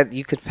bag that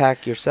you could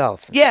pack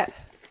yourself. Yeah.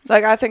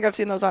 Like I think I've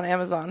seen those on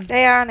Amazon.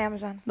 They are on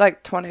Amazon.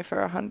 Like 20 for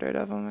 100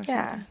 of them. Or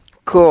Yeah.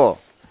 Cool.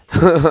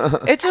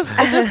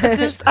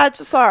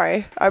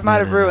 Sorry. I might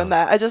have ruined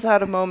that. I just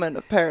had a moment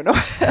of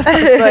paranoia.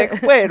 I was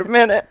like, wait a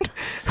minute.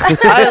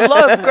 I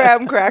love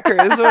graham crackers.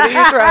 What are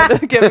you trying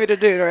to get me to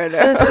do right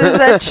now? This is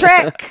a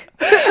trick.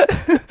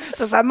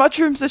 This is that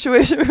mushroom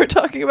situation we were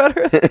talking about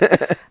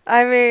earlier.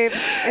 I mean,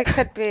 it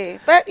could be.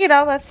 But,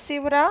 let's see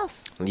what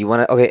else. You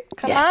want to? Okay.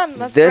 Come on.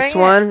 Let's This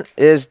bring one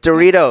is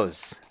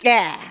Doritos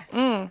Yeah.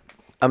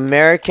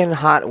 American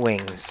Hot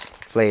Wings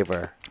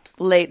flavor.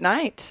 Late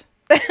night.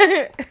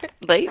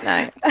 Late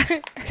night.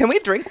 Can we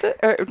drink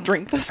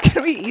this?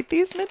 Can we eat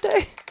these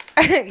midday?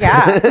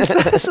 Yeah.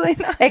 It's late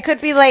night. It could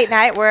be late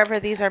night wherever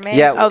these are made.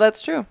 Yeah. Oh,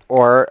 that's true.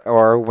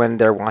 Or when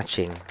they're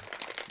watching.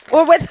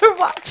 Or when they're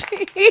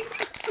watching.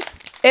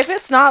 If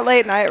it's not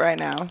late night right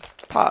now,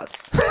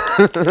 pause.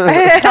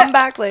 Come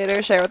back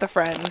later, share with a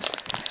friend.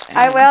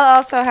 I will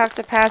also have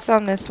to pass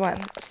on this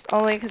one.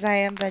 Only because I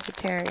am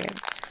vegetarian.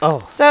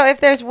 Oh. So if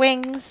there's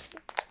wings,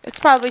 it's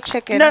probably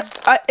chicken. No,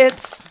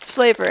 it's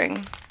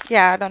flavoring.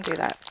 Yeah, I don't do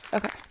that.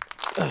 Okay.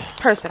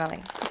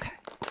 Personally. Okay.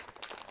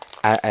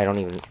 I don't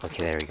even.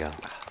 Okay, there we go.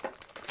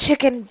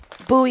 Chicken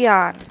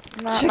bouillon.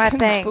 Not my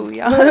thing.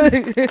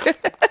 Bouillon.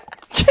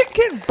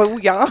 Chicken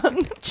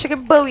bouillon.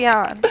 Chicken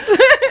bouillon.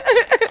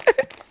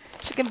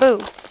 Chicken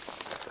boo.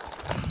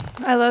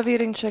 I I love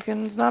eating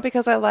chickens, not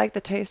because I like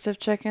the taste of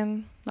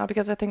chicken, not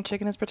because I think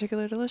chicken is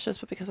particularly delicious,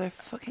 but because I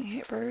fucking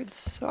hate birds.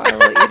 So I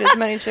will eat as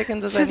many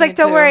chickens as I need She's like,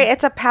 don't to. worry,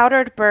 it's a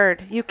powdered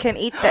bird. You can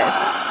eat this.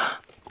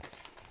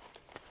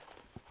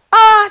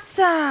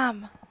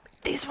 Awesome.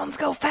 These ones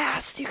go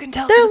fast. You can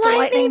tell They're 'cause it's a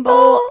lightning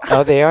bolt.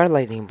 Oh, they are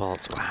lightning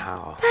bolts.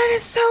 Wow. That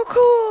is so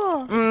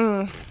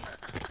cool.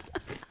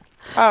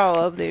 I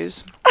love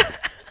these.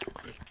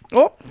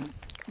 Oh,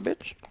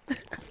 bitch.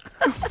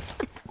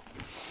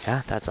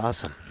 Yeah, that's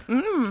awesome.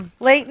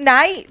 Late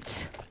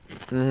night.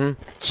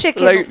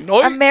 Chicken. Late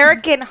night.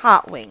 American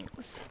hot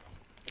wings.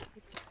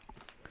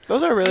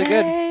 Those are really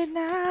good. Late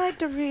night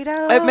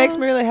Doritos. It makes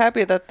me really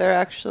happy that they're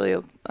actually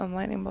on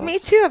lightning bolts. Me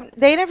too.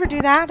 They never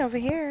do that over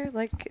here,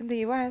 like in the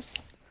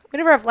U.S. We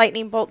never have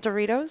lightning bolt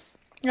Doritos.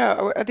 Yeah,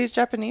 are these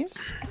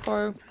Japanese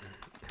or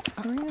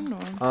Korean?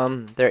 Or?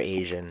 They're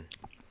Asian.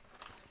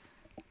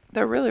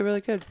 They're really, really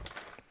good.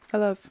 I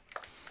love.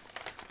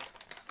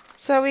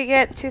 So we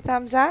get 2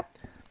 thumbs up.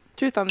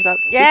 2 thumbs up.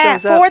 Yeah,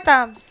 4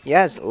 thumbs.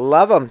 Yes,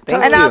 love them.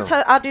 Thank And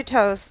you. I'll do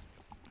toes.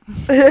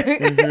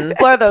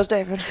 Blur those,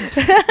 David.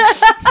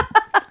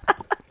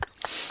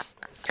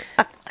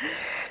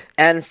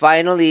 And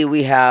finally,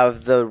 we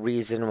have the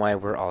reason why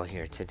we're all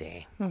here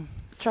today.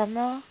 Drum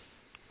roll.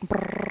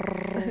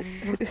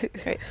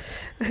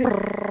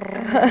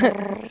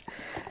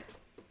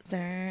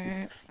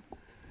 Right.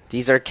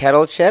 These are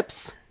kettle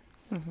chips.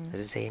 Does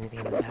it say anything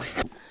in the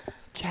back?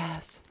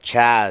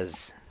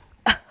 Chaz.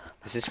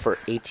 This is for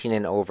 18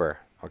 and over,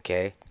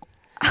 okay?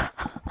 You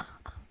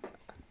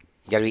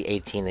gotta be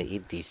 18 to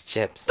eat these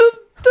chips.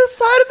 The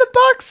side of the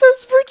box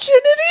says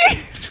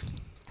virginity.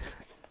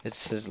 It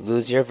says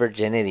lose your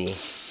virginity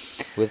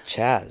with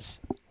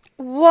Chaz.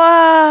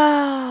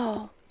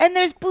 Wow. And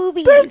there's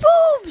boobies. There's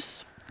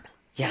boobs.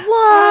 Yeah.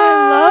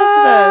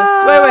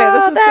 Wow. Wait,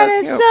 this is that so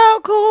is cute. so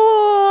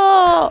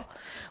cool.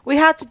 We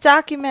had to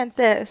document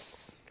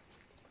this.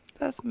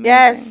 That's amazing.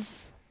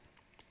 Yes.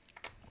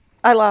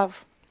 I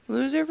love.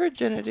 Lose your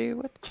virginity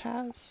with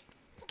Chaz.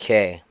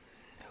 Okay.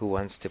 Who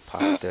wants to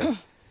pop the...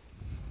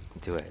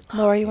 Do it.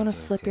 Laura, you want to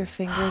slip your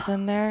fingers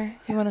in there?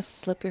 You want to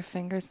slip your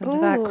fingers into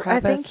Ooh, that I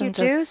crevice think you and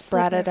do just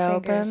spread slip it your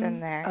fingers open? in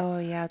there. Oh,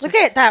 yeah. Look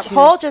just at that two-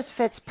 hole just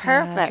fits yeah,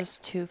 perfect.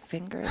 just 2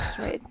 fingers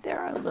right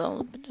there. A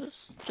little bit.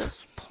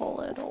 Just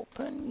pull it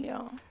open.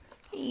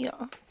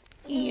 Yeah.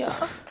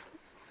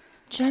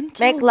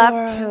 Gentle, Make love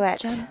Laura, to it.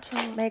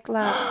 Gentle. Make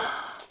love.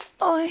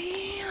 Oh,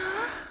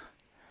 yeah.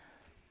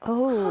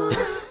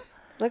 Oh,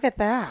 look at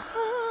that.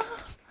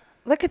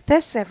 Look at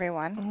this,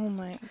 everyone. Oh,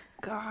 my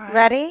God.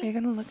 Ready? Are you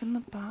going to look in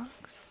the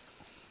box?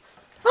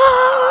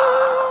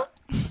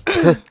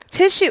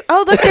 Tissue.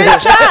 Oh, look,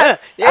 there's Chaz.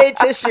 Yay,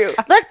 tissue.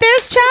 Look,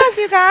 there's Chaz,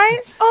 you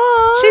guys.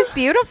 Oh, She's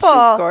beautiful.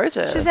 She's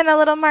gorgeous. She's in a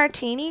little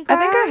martini glass.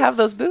 I think I have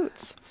those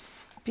boots.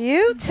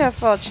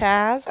 Beautiful,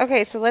 Chaz.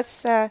 Okay, so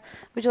let's,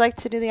 would you like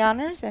to do the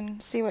honors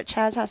and see what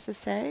Chaz has to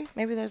say?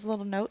 Maybe there's a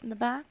little note in the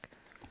back.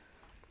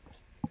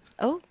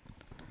 Oh.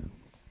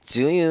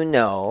 Do you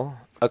know,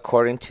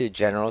 according to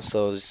General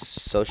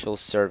Social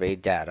Survey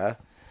data,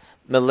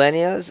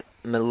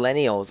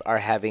 millennials are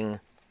having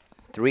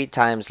 3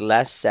 times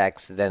less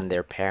sex than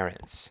their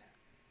parents.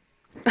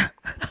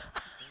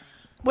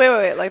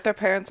 Wait. Like their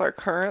parents are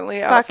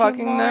currently out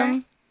fucking more?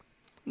 them?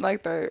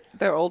 Like their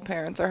old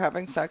parents are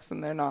having sex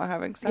and they're not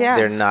having sex? Yeah.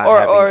 They're not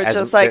Or having...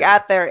 just like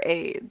at their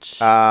age.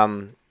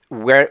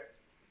 Where...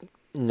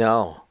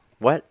 No.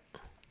 What?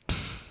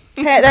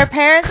 Their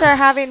parents are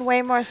having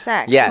way more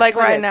sex. Yes. like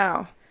right Yes.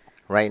 now.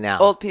 Right now.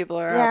 Old people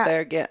are Yeah. out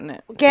there getting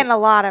it. Getting a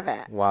lot of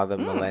it. While the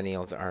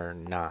millennials are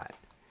not.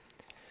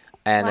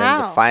 And then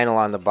Wow. the final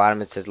on the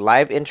bottom, it says,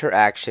 live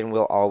interaction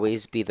will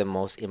always be the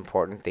most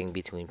important thing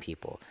between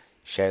people.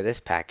 Share this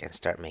pack and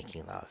start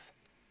making love.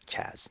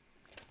 Chaz.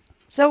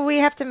 So we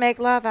have to make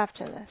love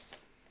after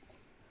this.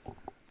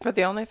 For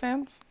the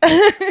OnlyFans?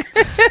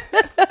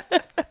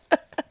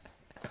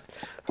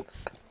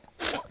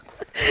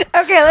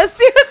 Okay, let's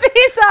see what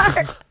these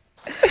are.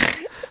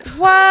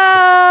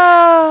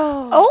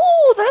 Wow.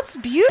 Oh, that's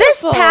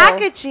beautiful. This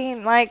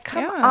packaging, like,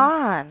 come Yeah.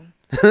 on.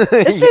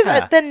 This is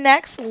Yeah. the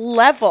next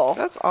level.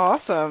 That's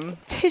awesome.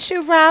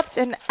 Tissue wrapped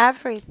and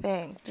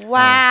everything. This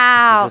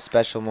Wow. is a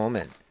special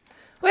moment.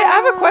 Wait, I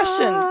have a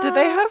question. Do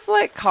they have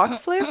like cock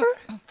flavor?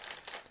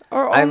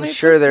 Or I'm only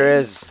sure there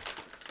pussy? is.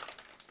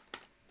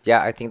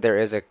 Yeah, I think there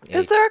is a...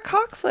 Is there a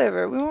cock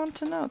flavor? We want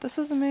to know. This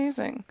is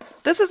amazing.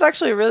 This is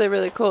actually really,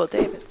 really cool.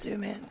 David,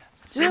 zoom in.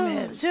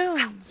 Zoom.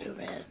 Zoom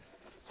in.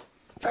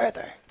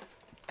 Further.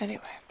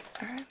 Anyway.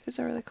 All right. These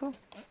are really cool.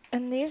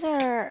 And these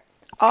are...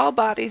 All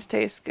bodies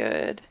taste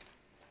good.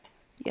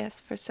 Yes,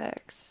 for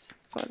sex.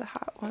 For the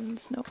hot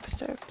ones, no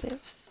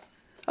preservatives.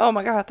 Oh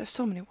my God, there's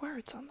so many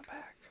words on the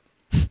back.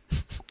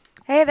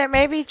 Hey, there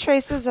may be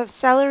traces of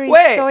celery,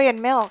 Wait. soy, and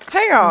milk.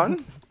 Hang on.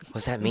 What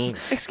does that mean?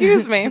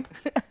 Excuse me.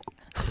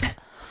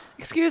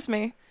 Excuse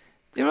me.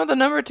 Do you know what the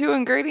number 2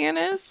 ingredient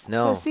is?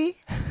 No.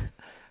 Pussy?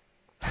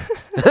 I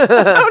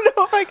don't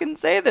know if I can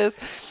say this.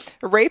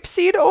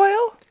 Rapeseed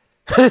oil?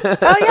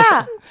 Oh,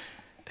 yeah.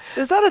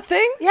 Is that a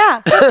thing?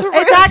 Yeah. That's a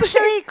real It's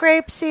actually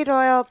grapeseed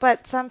oil,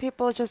 but some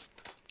people just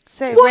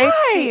say Why?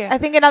 rapeseed. I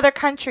think in other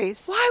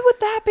countries. Why would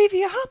that be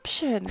the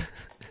option?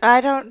 I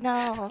don't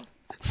know.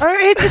 Or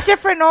it's a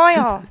different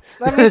oil.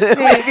 Let me see.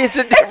 Maybe it's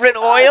a different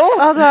oil.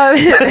 Hold on.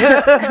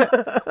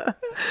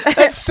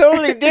 That's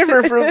totally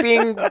different from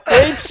being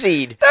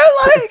grapeseed. They're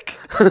like,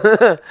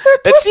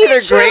 It's either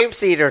chips.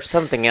 grapeseed or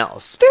something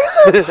else. there's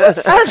a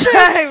pussy Oh, chips.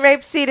 sorry.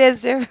 Rapeseed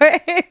is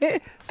different.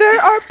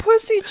 There are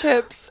pussy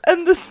chips,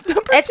 and this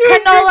number It's two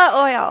ingredient- canola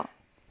oil.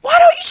 Why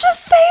don't you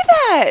just say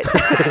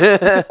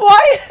that?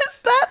 Why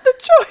is that the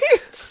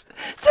choice?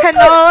 To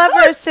Canola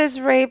put- versus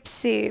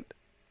rapeseed.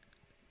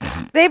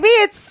 Maybe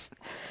it's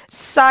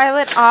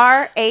silent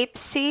R, ape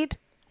seed.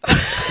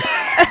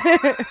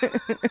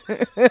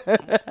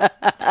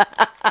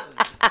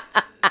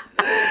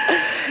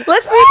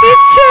 Let's eat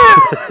these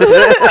chips.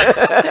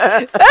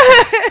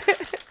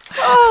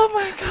 Oh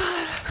my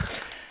god.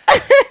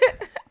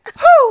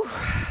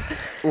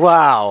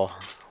 Wow.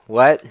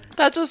 What?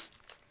 That just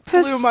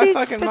blew my Pussy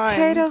fucking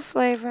potato mind.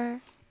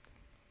 flavor.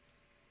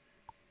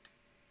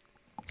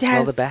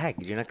 Smell the Yes. bag.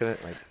 You're not gonna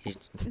like.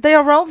 The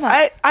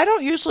aroma. I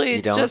don't usually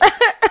You don't? just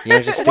You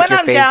know, just stick when your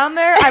I'm face. down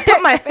there, I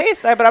put my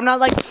face there, but I'm not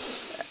like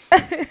this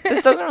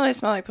doesn't really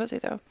smell like pussy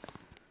though.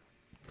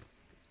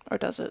 Or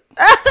does it?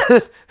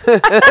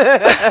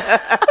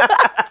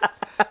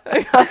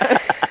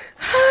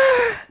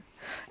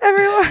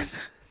 Everyone.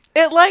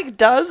 It like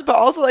does, but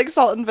also like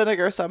salt and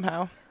vinegar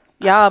somehow.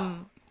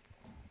 Yum.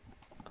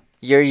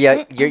 You're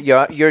yum.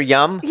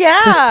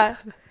 Yeah.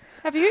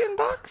 Have you eaten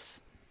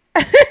box?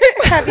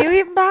 Have you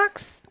eaten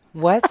box?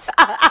 What?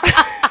 Have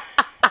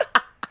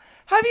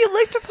you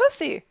licked a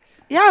pussy?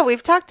 Yeah,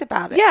 we've talked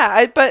about it.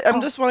 Yeah, but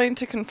I'm just wanting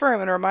to confirm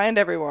and remind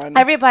everyone.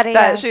 Everybody,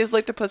 that yes. she's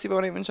licked a pussy, but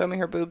won't even show me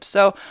her boobs.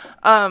 So,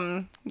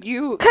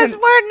 you Because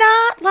can- we're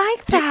not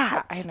like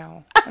that. I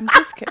know. I'm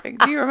just kidding.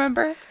 Do you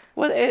remember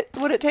what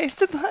it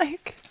tasted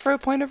like for a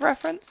point of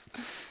reference?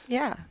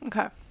 Yeah.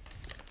 Okay.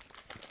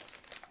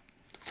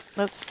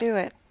 Let's do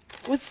it.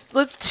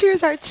 Let's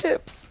choose our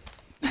chips.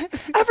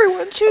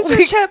 Everyone, choose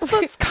your chips.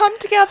 Let's come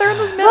together in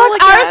this middle Look,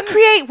 again. ours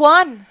create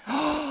one.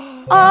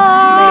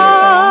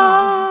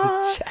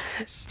 Oh.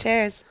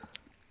 Cheers.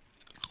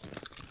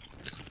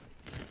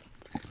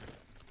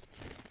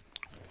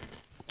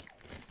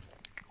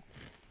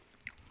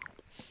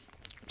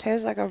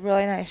 Tastes like a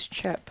really nice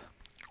chip.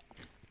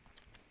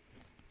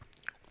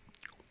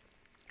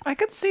 I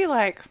could see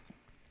like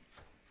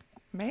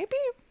maybe.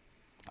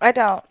 I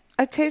don't.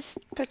 I taste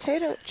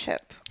potato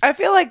chip. I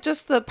feel like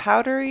just the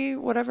powdery,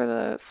 whatever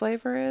the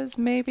flavor is,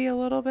 maybe a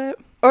little bit.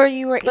 Or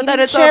you were But eating then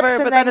it's chips over.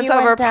 and But then then it's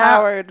you went down.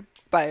 overpowered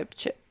by a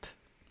chip.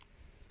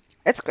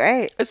 It's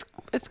great.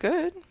 It's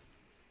good.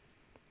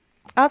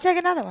 I'll take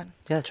another one.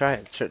 Yeah, try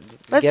it.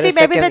 Let's Get see, a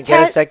maybe second, the get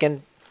a ta-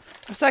 second.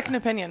 A second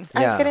opinion.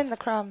 I was Yeah. getting the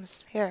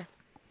crumbs. Here.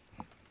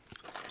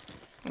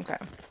 Okay.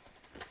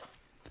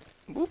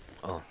 Whoop.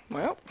 Oh.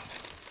 Well.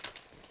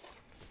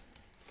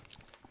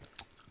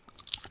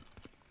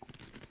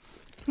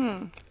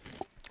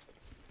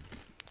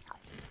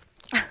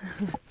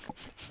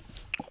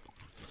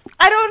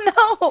 I don't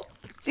know.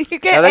 Do you I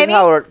get like any?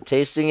 how we're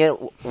tasting it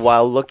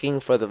while looking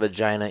for the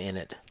vagina in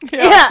it.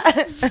 Yeah.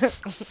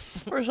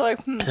 We're just like,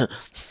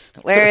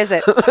 Where is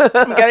it?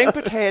 I'm getting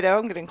potato.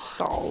 I'm getting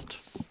salt.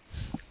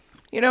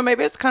 You know,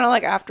 maybe it's kind of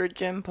like after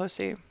gym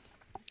pussy.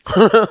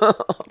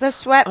 The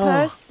sweat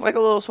puss. Like a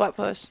little sweat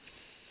puss.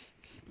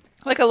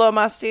 Like a little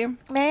musty.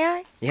 May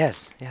I?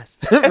 Yes, yes.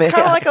 It's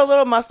kind of like a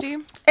little musty.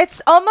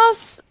 It's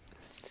almost.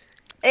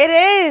 It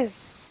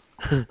is.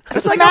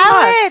 It's like a Smell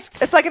musk.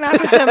 it. It's like an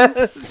after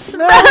gym.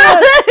 Smell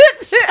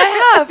it.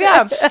 I have,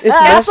 yeah.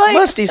 It's like-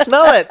 musty.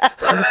 Smell it.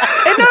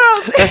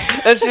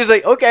 No, And she's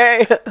like,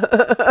 okay.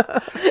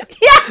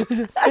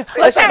 Yeah.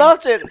 I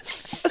smelt it.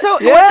 so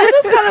what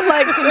this is kind of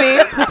like to me,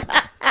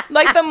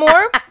 like the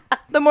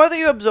more that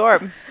you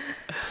absorb,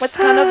 it's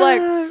kind of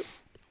like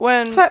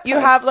when Sweat you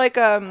puss. have like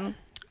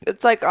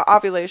it's like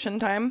ovulation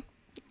time,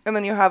 and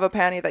then you have a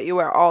panty that you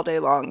wear all day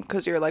long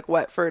because you're like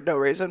wet for no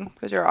reason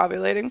because you're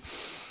ovulating,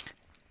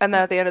 and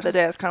then at the end of the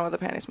day, it's kind of what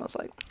the panty smells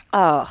like.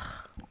 Oh.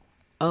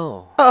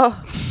 Oh.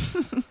 Oh.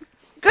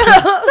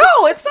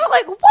 No, it's not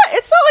like what?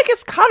 It's not like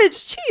it's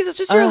cottage cheese. It's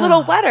just you're a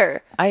little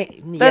wetter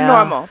than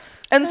normal.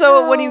 And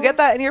so when you get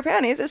that in your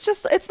panties,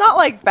 it's not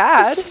like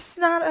bad. It's just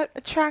not an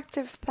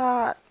attractive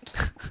thought.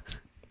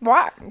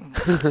 Why?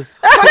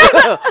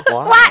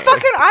 Why?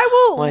 Fucking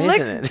I will Why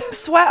lick isn't it?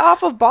 sweat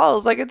off of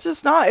balls. Like it's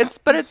just not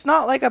but it's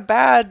not like a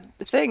bad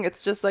thing.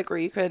 It's just like where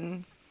you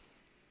can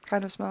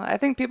kind of smell it. I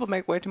think people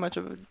make way too much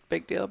of a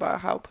big deal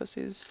about how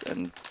pussies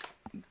and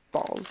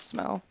balls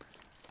smell.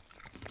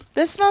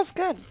 This smells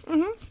good.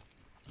 Mm-hmm.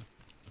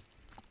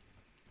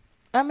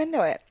 I'm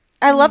into it.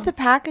 I love the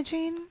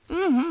packaging.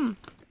 Mm-hmm.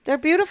 They're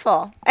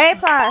beautiful. A+.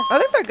 I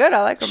think they're good.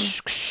 I like them.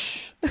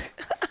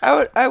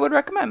 I would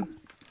recommend.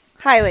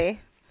 Highly.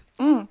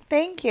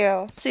 Thank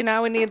you. See,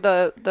 now we need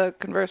the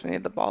converse. We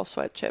need the ball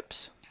sweat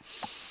chips.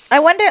 I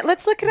wonder.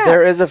 Let's look it up.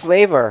 There is a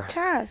flavor.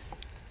 Chaz.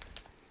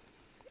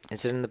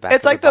 Is it in the back?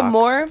 It's of like the the box?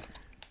 more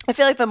I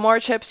feel like the more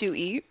chips you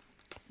eat,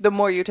 the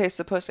more you taste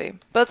the pussy.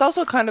 But it's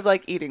also kind of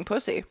like eating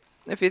pussy,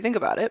 if you think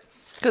about it.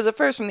 Because at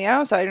first, from the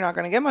outside, you're not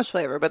going to get much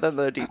flavor. But then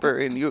the deeper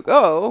in you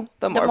go,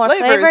 the more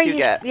flavors you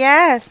get.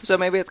 Yes. So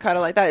maybe it's kind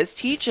of like that. It's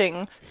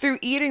teaching, through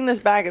eating this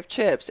bag of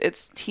chips,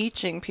 it's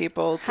teaching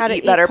people to How to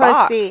eat eat better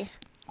pussy. box.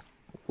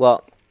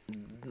 Well,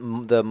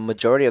 the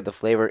majority of the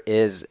flavor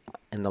is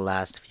in the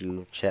last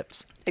few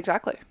chips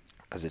Exactly.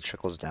 because it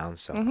trickles down.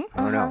 So Mm-hmm. I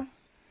don't know.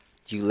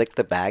 Do you lick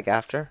the bag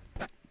after?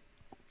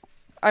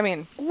 I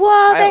mean,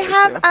 Well, they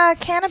always have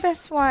do.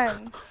 cannabis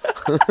ones.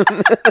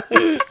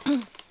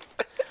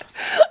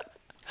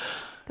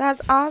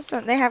 That's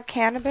awesome. They have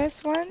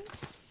cannabis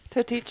ones.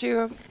 to teach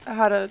you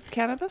how to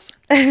cannabis.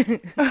 I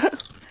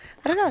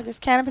don't know,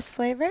 just cannabis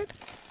flavored.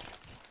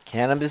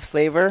 Cannabis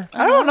flavor?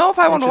 I don't know if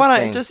I want to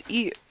Interesting. just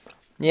eat.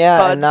 Yeah,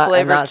 Bud and not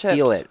flavored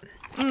feel it.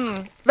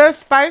 chips. They're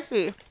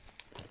spicy.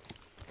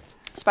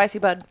 Spicy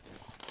bud.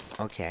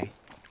 Okay.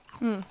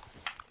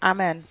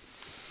 I'm in.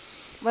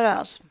 What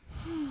else?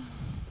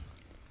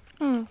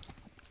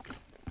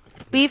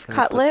 Beef Gonna put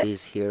cutlet.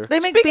 these here They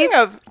make Speaking beef.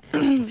 of,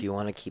 if you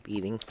want to keep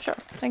eating. sure,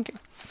 thank you.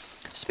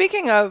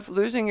 Speaking of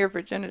losing your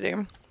virginity,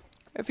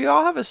 if you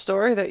all have a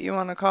story that you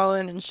want to call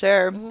in and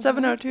share,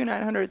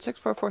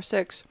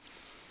 702-900-6446.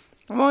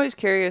 I'm always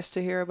curious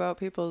to hear about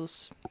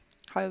people's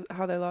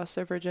how they lost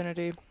their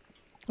virginity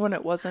when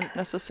it wasn't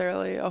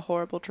necessarily a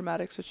horrible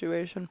traumatic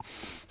situation.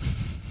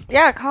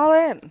 Yeah, call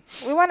in.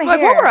 We want to Like,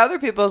 hear. what were other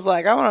people's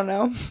like? I want to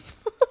know.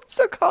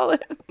 So call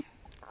it.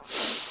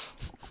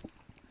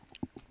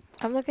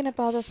 I'm looking up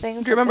all the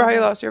things. Do you remember how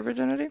you lost your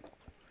virginity?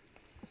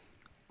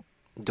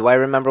 Do I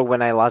remember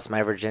when I lost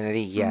my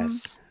virginity?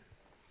 Yes.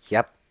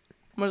 Yep.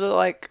 Was it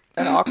like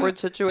an awkward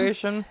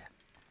situation?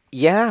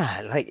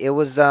 Yeah, like it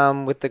was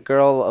with the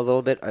girl a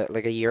little bit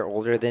like a year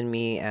older than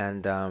me,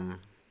 and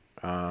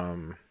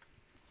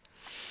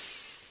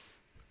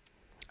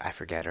I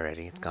forget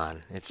already. It's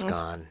gone. It's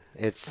gone.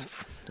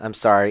 I'm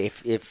sorry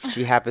if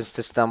she happens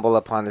to stumble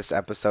upon this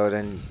episode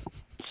and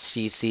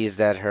she sees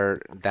that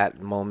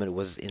that moment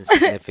was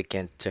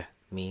insignificant to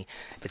me.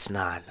 It's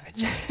not. I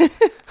just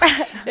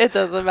It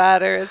doesn't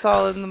matter. It's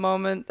all in the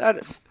moment.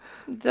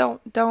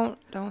 Don't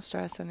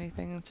stress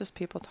anything. It's just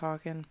people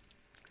talking.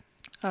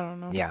 I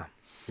don't know. yeah.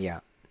 I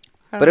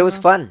But don't it was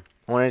know. fun.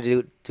 I want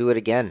to do it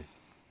again.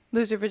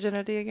 Lose your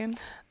virginity again?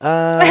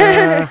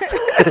 Uh,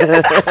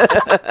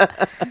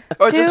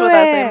 Or Do just with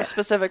that it. same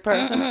specific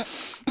person?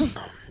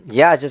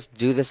 yeah, just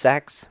do the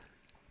sex.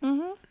 I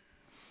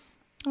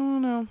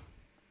don't know.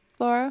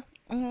 Laura,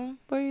 Mhm.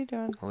 what are you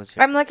doing? What was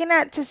your I'm looking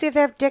at to see if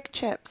they have dick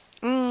chips.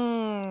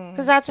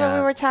 Because that's what we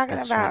Yeah, were talking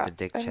that's right, about. the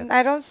dick And chips.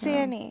 I don't see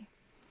any.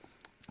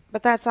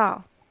 But that's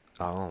all.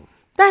 Oh.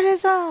 That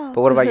is all.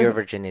 But what about your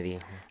virginity?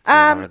 Do you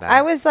remember that?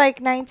 I was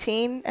like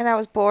 19 and I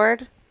was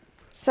bored.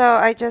 So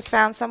I just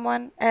found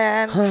someone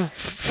and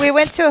we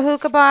went to a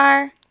hookah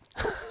bar.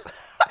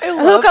 I A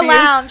love hookah you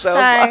lounge, so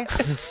sorry.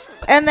 much.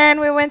 And then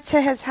we went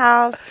to his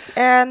house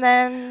and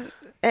then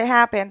it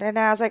happened. And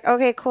then I was like,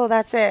 okay, cool,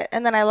 that's it.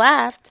 And then I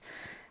left.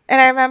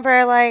 And I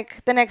remember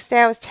like the next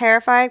day I was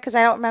terrified because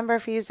I don't remember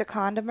if he used a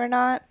condom or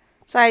not.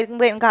 So I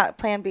went and got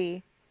Plan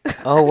B.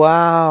 Oh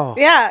wow.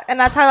 Yeah, and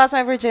that's how I lost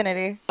my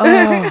virginity.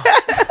 Oh,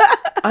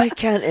 I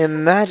can't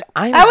imagine.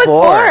 I was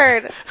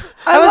bored.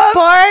 I was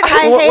bored.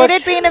 I What-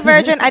 hated being a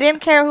virgin. I didn't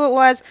care who it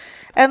was.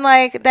 And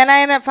like then I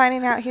ended up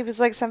finding out he was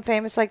like some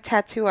famous like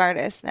tattoo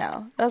artist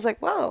now. I was like,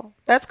 whoa,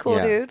 that's cool,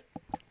 Yeah. dude.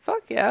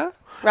 Fuck yeah.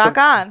 Rock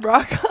on.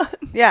 Rock on.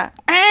 Yeah.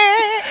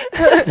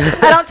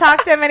 I don't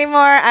talk to him anymore.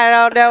 I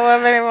don't know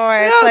him anymore.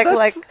 It's Yeah, like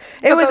that's-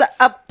 it was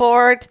a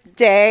bored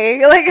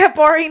day, like a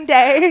boring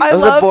day. I It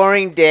was love- a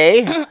boring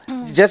day.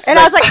 Just and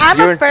I was like, I'm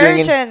you a were doing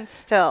it- virgin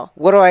still.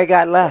 What do I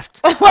got left?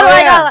 What do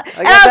I got? I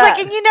And got I was that.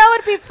 like, and you know,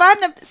 it'd be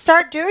fun to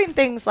start doing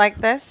things like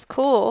this.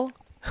 Cool.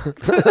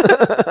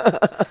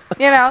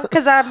 You know,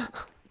 because I'm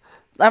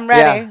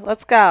ready. Yeah.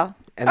 Let's go.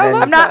 And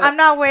then I'm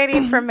not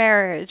waiting for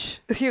marriage.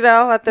 You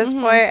know, at this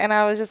point, and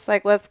I was just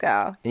like, let's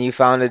go. and you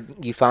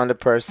found a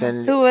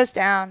person, Who was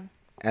down?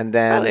 and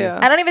then Hell yeah.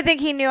 I don't even think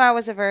he knew I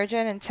was a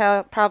virgin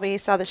until probably he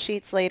saw the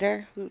sheets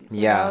later. Who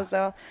Yeah. knows,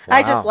 though?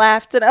 I just Wow.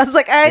 left and I was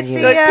like, all right, And he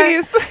see was ya. like,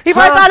 "Peace." He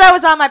probably thought I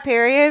was on my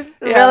period.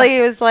 Yeah. Really,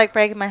 he was like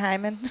breaking my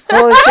hymen.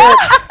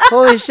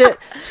 holy shit!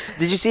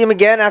 Did you see him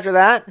again after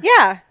that?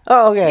 Yeah.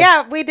 Oh, okay.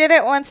 Yeah, we did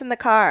it once in the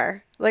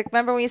car. Like,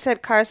 remember when you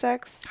said car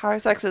sex? Car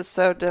sex is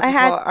so difficult.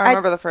 had- I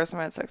remember the first time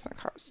I had sex in a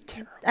car. It was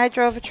terrible. I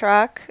drove a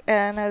truck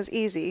and it was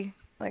easy.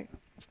 Like,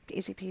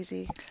 easy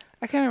peasy.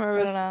 I can't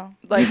remember. I don't know.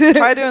 Like,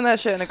 try doing that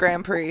shit in a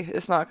Grand Prix.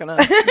 It's not gonna.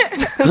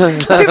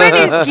 Too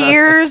many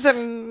gears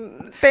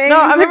and things. No,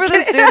 I remember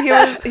this dude.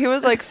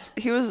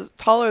 He was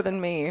taller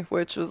than me,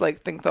 which was like I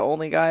think the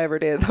only guy I ever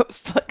dated that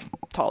was like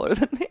taller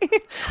than me.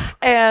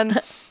 And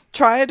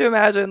trying to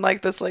imagine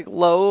like this like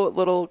low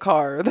little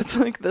car that's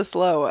like this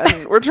low,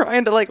 and we're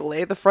trying to like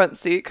lay the front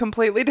seat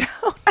completely down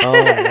Oh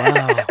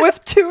wow.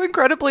 with two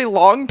incredibly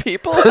long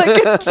people.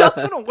 Like it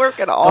doesn't work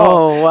at all.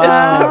 Oh,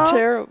 wow. It's so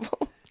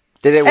terrible.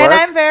 Did it work? And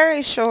I'm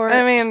very short.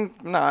 I mean,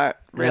 not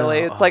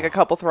really. No. It's like a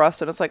couple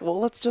thrusts, and it's like, well,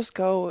 let's just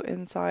go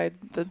inside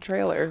the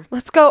trailer.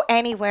 Let's go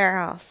anywhere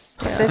else.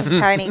 This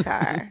tiny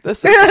car.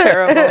 This is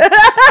terrible.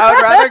 I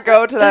would rather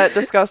go to that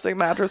disgusting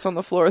mattress on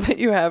the floor that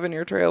you have in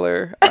your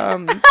trailer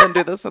than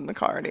do this in the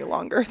car any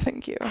longer.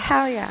 Thank you.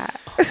 Hell yeah.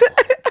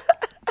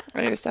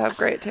 I used to have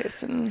great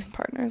taste in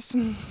partners.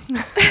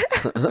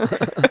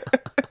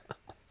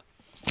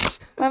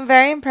 I'm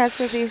very impressed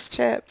with these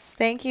chips.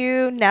 Thank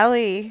you,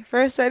 Nelly,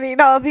 for sending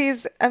all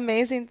these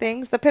amazing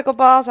things. The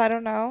pickleballs, I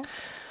don't know.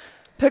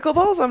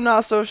 Pickleballs, I'm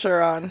not so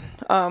sure on.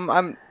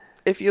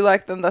 If you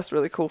like them, that's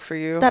really cool for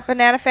you. That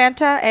banana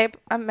Fanta,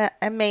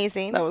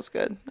 amazing. That was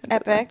good. I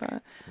did Epic.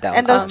 like that.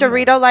 And those awesome.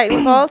 Dorito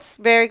lightning bolts,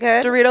 very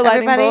good. Dorito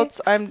lightning Everybody? bolts,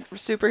 I'm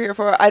super here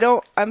for.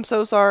 I'm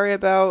so sorry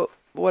about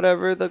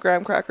whatever the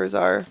graham crackers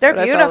are. They're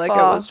but I felt like it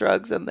beautiful. was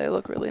drugs, and they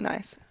look really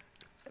nice.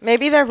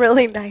 Maybe they're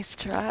really nice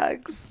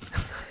drugs.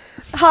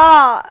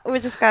 We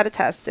just got to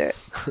test it.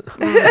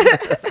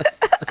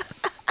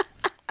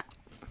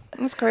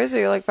 It's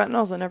crazy. Like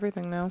fentanyl's in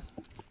everything now.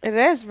 It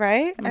is,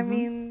 right? I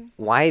mean,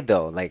 Why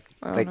though? Like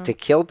to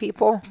kill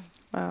people?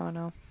 I don't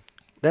know.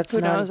 That's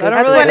Who not knows? good.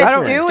 That's what it's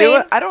business.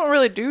 doing. I don't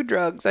really do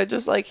drugs. I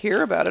just like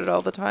hear about it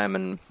all the time,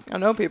 and I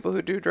know people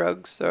who do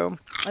drugs. So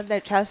when they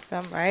test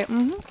them, right?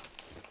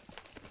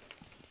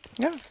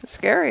 yeah, it's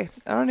scary.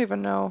 I don't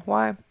even know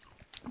why.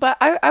 But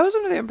I was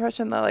under the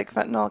impression that like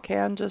fentanyl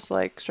can just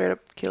like straight up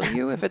kill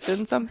you if it's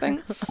in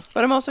something.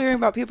 But I'm also hearing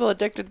about people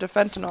addicted to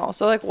fentanyl.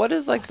 So like, what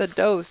is like the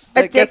dose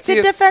that gets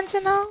Addicted you? to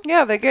fentanyl?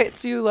 Yeah, that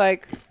gets you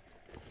like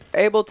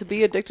able to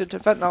be addicted to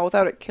fentanyl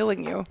without it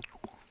killing you.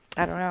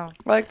 I don't know.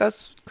 Like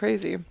that's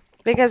crazy.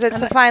 Because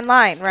it's a fine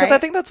line, right? Because I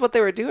think that's what they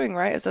were doing,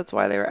 right? Is that's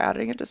why they were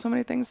adding it to so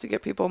many things to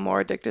get people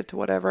more addicted to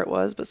whatever it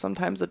was. But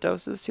sometimes the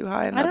dose is too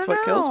high, and that's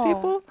what kills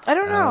people. I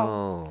don't know.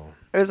 Oh.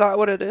 Is that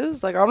what it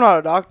is? Like, I'm not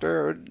a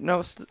doctor or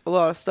know a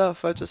lot of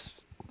stuff. I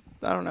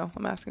don't know.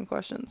 I'm asking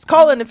questions.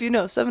 Call in if you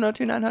know.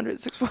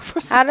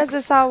 702-900-6446. How does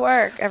this all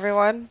work,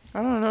 everyone?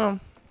 I don't know.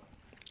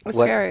 It's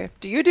What- scary.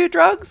 Do you do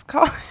drugs?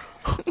 Call.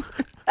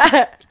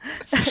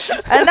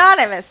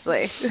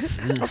 Anonymously.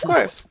 Of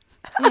course.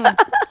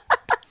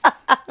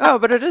 Oh,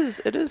 but it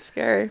is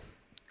scary.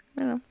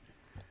 You know.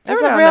 It's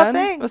Every a now real and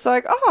then, thing. It's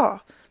like, oh,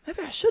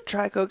 maybe I should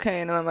try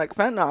cocaine. And I'm like,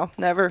 fentanyl.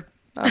 Never.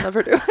 I'll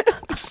never do it.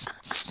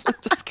 I'm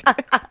just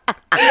kidding.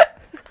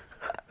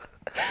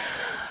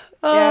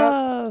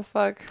 Oh,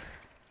 fuck.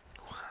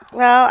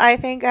 Well, I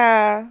think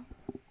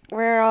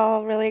we're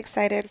all really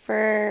excited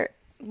for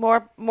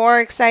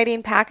more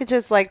exciting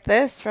packages like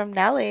this from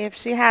Nelly. If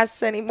she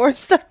has any more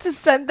stuff to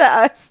send to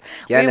us,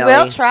 Yeah, we Nelly.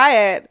 will try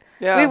it.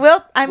 Yeah. We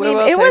will. I We mean,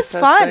 will it was taste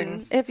test fun.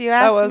 things. If you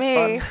That ask was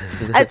me,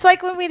 fun. it's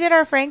like when we did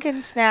our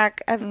Franken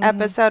snack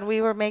episode. We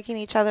were making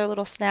each other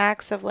little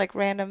snacks of like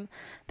random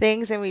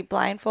things, and we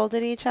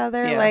blindfolded each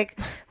other. Yeah. Like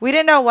we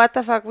didn't know what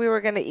the fuck we were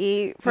gonna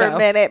eat for a No.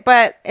 minute,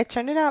 but it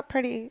turned out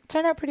pretty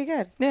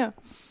good. Yeah.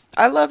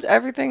 I loved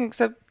everything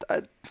except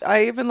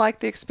I even liked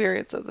the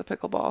experience of the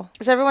pickleball.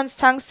 Is everyone's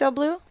tongue still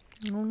blue?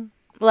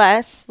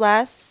 Less.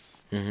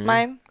 Mhm.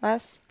 Mine,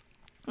 less.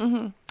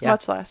 Yeah.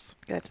 Much less.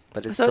 Good.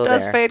 But it's So still it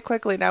does there. fade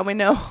quickly. Now we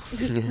know.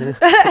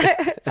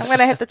 I'm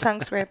gonna hit the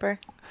tongue scraper.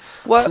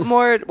 What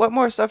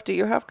more stuff do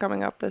you have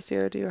coming up this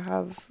year? Do you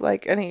have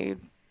like any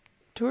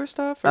tour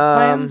stuff or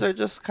plans, or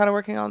just kind of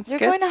working on skits?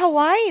 You're going to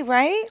Hawaii,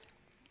 right?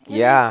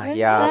 Yeah, When's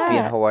yeah. I'll be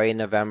in that? Hawaii in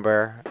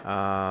November.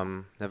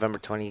 November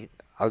 20.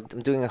 I'm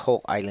doing a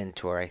whole island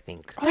tour, I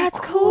think. That's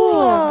See what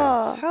cool.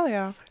 happens. Hell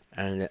yeah.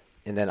 And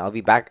then I'll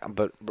be back.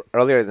 But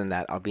earlier than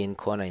that, I'll be in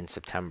Kona in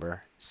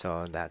September.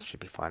 So that should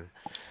be fun.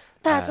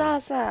 That's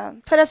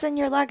awesome. Put us in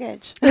your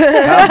luggage.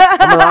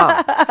 Come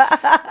along.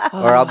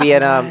 Or I'll be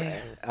at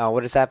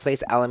what is that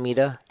place?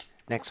 Alameda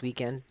next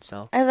weekend.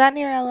 So Is that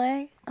near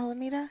LA?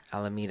 Alameda?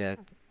 Alameda,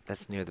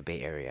 that's near the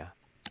Bay Area.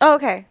 Oh,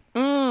 okay.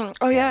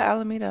 Oh yeah,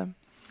 Alameda.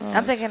 Oh,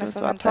 I'm thinking of that's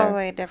something up there.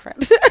 totally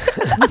different.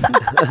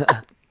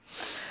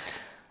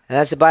 And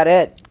that's about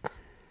it.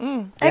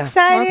 Yeah.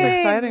 Exciting. That's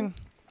exciting.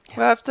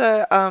 We'll have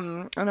to.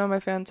 I know my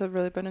fans have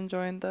really been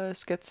enjoying the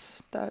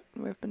skits that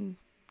we've been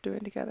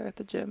doing together at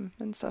the gym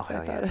and stuff Oh,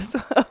 like hell that yes.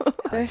 as well.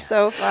 They're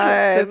so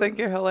I fun. think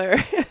you're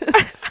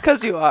hilarious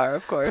because you are,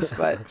 of course.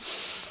 But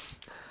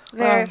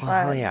Very Well,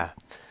 fun. hell yeah.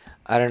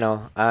 I don't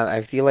know.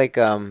 I feel like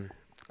you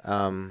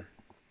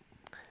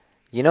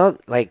know,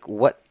 like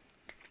what?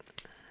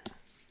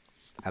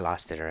 I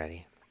lost it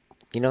already.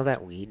 You know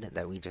that weed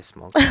that we just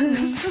smoked?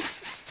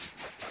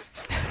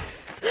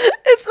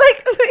 It's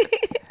like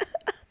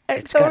I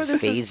It's know got where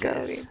this is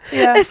phases.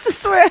 going. yeah, This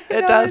is where I know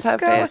it does it's have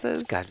going.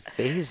 phases. It's got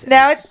phases.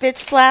 Now it bitch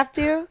slapped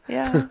you.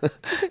 Yeah.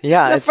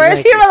 Yeah. The it's first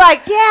like, you were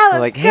like, yeah, let's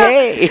like, go.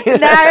 hey.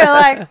 Now you're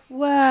like,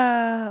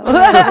 wow.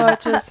 What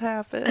just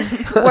happened?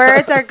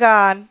 Words are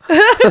gone.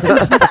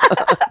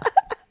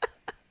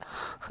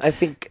 I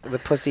think the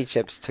pussy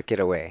chips took it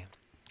away.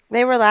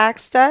 They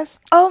relaxed us.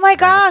 Oh my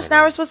gosh,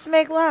 now we're supposed to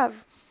make love.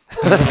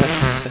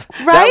 That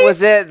Right?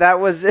 was it. That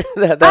was it.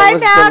 That I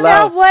was now the know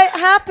love. what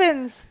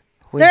happens.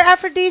 Wait. They're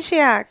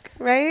aphrodisiac,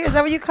 right? Is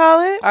that what you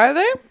call it? Are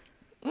they?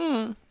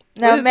 Yeah.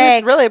 No, They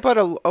Meg. should really put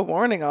a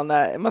warning on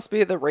that. It must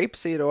be the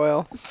rapeseed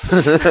oil.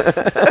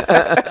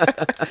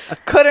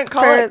 Couldn't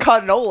call it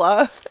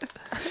canola.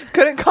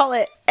 Couldn't call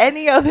it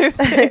any other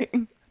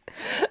thing.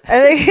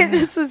 I think it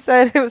just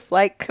said it was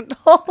like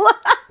canola.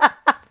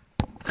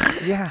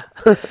 Yeah.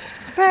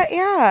 But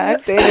yeah,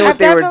 They knew I've what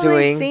they were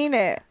definitely doing. seen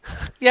it.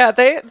 Yeah,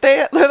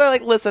 they're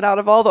like, listen, out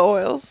of all the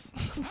oils,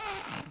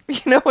 you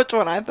know which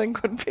one I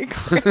think would be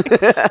great.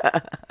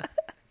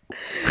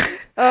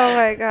 Oh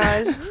my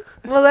gosh.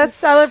 Well, let's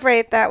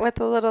celebrate that with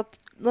a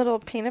little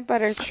peanut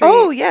butter treat.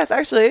 Oh yes,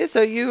 actually.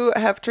 So you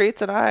have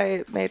treats, and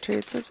I made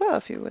treats as well,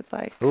 if you would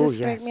like. Oh, just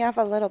yes. break me off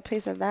a little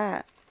piece of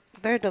that.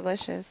 They're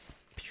delicious.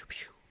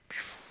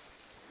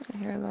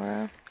 Here,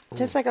 Laura.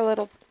 Just like a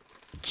little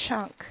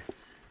chunk.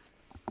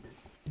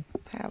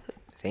 Have it.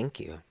 Thank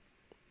you.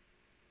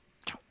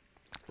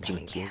 Did you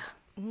make these?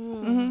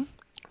 Mm-hmm.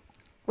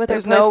 With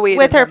There's her no weed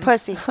with in her them.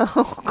 pussy.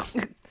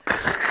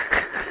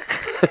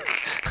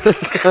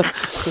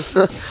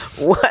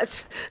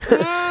 What?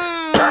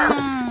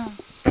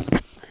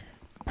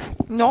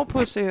 No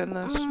pussy in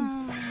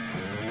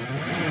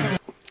this.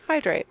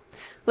 Hydrate.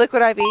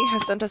 Liquid IV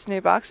has sent us a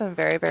new box I'm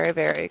very, very,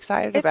 very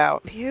excited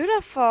about. It's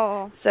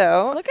beautiful.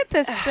 So, Look at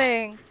this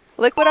thing.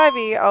 Liquid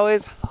IV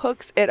always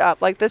hooks it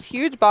up. Like, this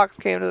huge box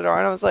came to the door,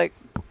 and I was like,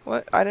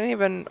 what? I didn't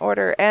even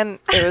order. And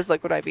it was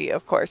Liquid IV,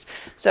 of course.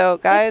 So,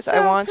 guys, It's I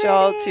so want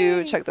y'all to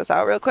pretty. check this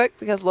out real quick,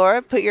 because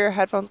Laura, put your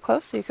headphones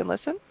close so you can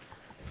listen.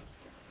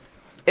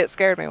 It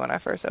scared me when I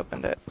first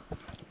opened it.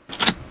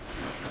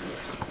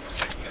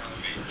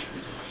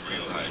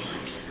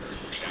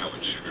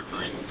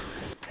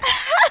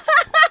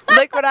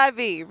 Liquid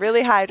IV,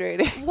 really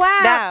hydrating. Wow.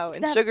 Now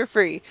and That- sugar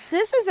free.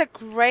 This is a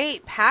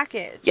great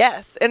package.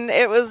 Yes, and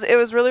it was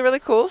really, really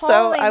cool.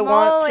 So Holy I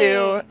want to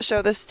moly.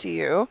 show this to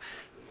you.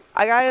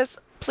 Guys,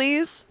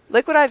 please,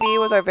 Liquid IV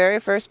was our very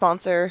first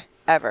sponsor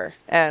ever,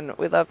 and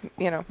we love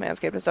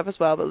Manscaped and stuff as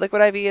well, but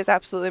Liquid IV is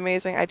absolutely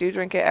amazing. I do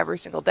drink it every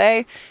single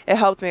day. It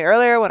helped me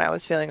earlier when I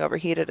was feeling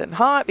overheated and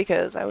hot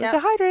because I was Yep.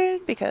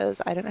 dehydrated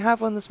because I didn't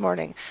have one this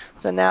morning.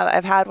 So now that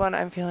I've had one,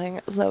 I'm feeling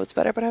loads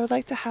better, but I would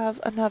like to have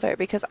another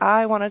because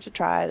I wanted to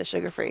try the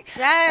sugar free. I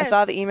Yes.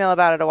 saw the email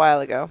about it a while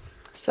ago.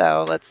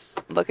 So let's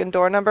look in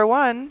door number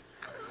 1.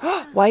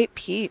 White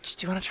peach.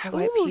 Do you want to try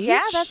white Ooh, peach?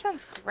 yeah, that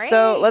sounds great.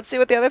 So let's see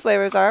what the other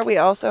flavors are. We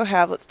also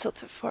have, let's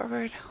tilt it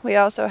forward. We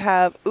also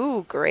have,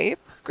 grape,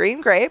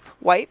 green grape,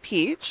 white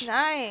peach,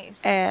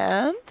 Nice.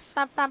 and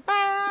Ba, ba,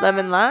 ba.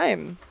 lemon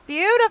lime.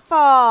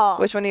 Beautiful.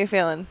 Which one are you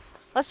feeling?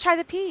 Let's try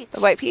the peach.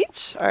 The white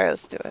peach? All right,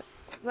 let's do it.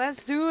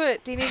 Let's do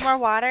it. Do you need more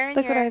water in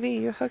Liquid your... IV,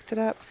 you hooked it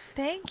up.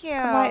 Thank you.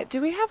 Wait,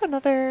 do we have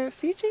another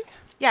Fiji?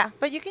 Yeah,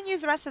 but you can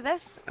use the rest of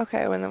this.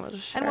 Okay, well, then we'll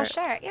just share And we'll it.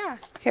 share it. Yeah.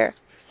 Here.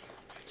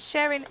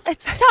 Sharing.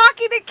 It's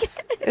talking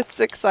again. It's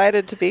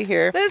excited to be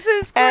here. This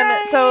is great.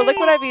 And so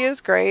Liquid IV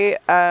is great.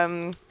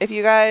 If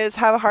you guys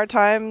have a hard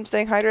time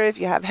staying hydrated, if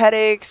you have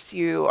headaches,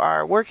 you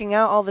are working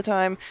out all the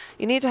time,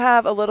 you need to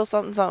have a little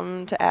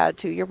something to add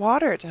to your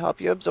water to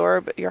help you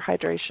absorb your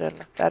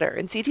hydration better.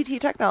 And CTT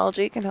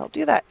technology can help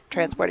do that,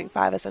 transporting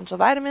 5 essential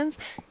vitamins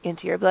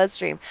into your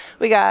bloodstream.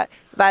 We got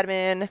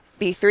vitamin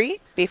B3,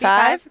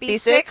 B5,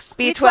 B6,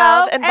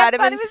 B12, and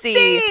vitamin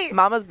C.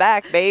 Mama's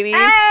back, baby.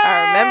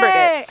 I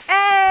remembered it.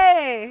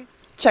 Hey.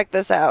 Check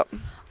this out.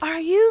 Are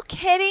you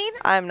kidding?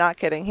 I'm not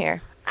kidding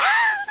here.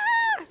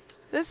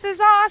 This is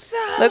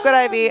awesome. Liquid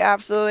IV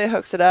absolutely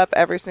hooks it up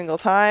every single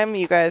time.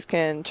 You guys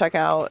can check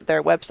out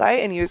their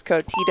website and use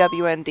code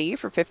TWND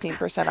for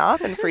 15%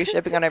 off and free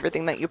shipping on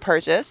everything that you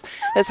purchase.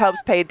 This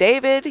helps pay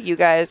David. You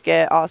guys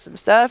get awesome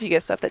stuff. You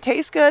get stuff that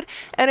tastes good.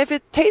 And if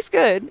it tastes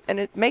good and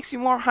it makes you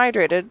more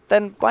hydrated,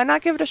 then why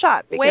not give it a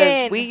shot? Because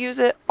Win. we use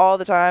it all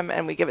the time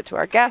and we give it to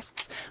our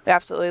guests. We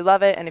absolutely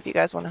love it. And if you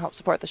guys want to help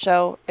support the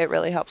show, it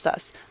really helps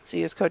us. So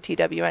use code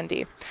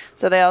TWND.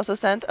 So they also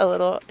sent a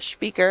little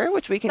speaker,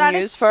 which we can That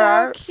use is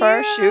for so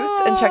our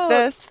shoots. And check cute.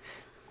 this.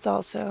 It's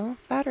also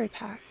battery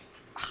pack.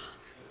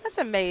 That's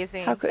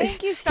amazing. How cool.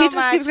 Thank you so He much.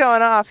 just keeps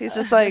going off. He's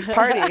just like,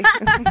 party.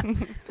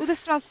 Ooh, this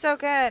smells so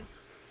good.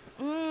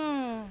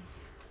 I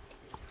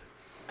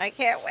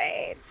can't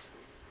wait.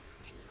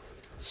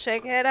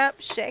 Shake it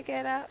up, shake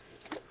it up.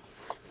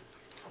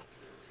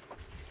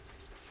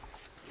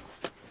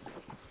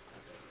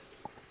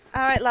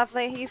 All right,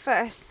 lovely. You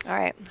first. All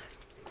right.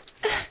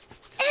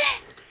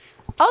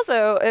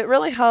 Also, it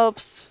really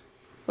helps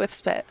with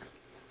spit.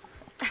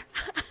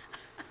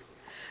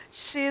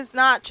 She's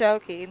not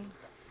joking.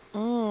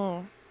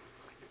 What?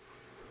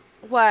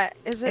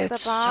 Is it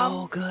It's the bomb?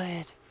 so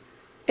good.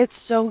 It's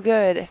so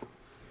good.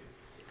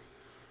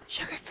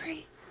 Sugar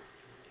free.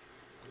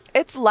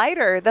 It's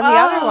lighter than the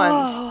other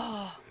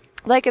ones.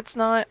 Like, it's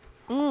not.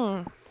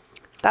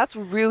 That's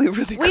really,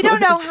 really good. We don't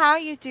know how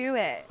you do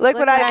it.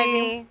 Liquid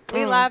IV.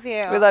 We love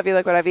you. We love you,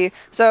 Liquid IV.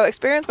 So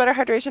experience better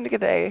hydration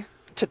today.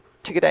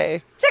 Today. Take a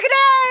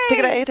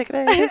day. Take a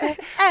day.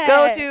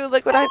 Go to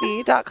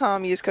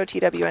liquidiv.com. Use code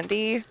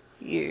TWND.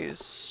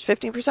 Use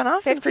 15%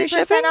 off. and free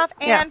 15% shipping. off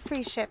Yeah. and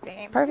free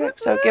shipping. Perfect.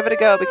 So give it a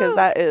go because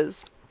that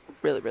is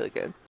really, really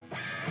good.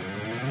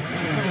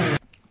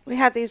 We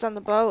had these on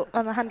the boat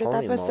on the 100th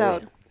Holy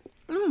episode.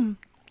 moly.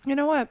 You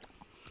know what?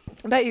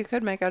 I bet you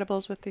could make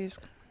edibles with these,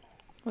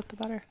 with the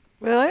butter.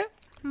 Really?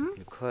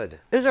 You could.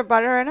 Is there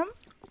butter in them?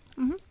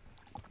 Mm-hmm.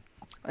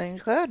 And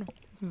you could.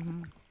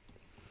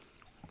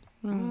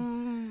 A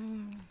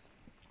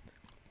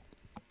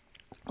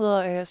little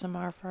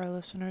ASMR for our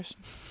listeners.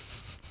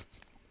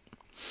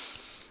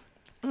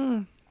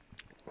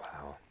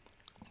 Wow.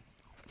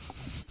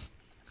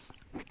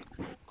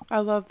 I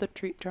love the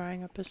treat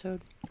drying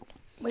episode.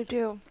 We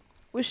do.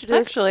 We should do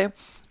this. Actually, if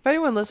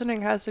anyone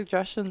listening has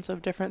suggestions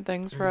of different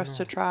things for us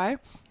to try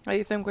that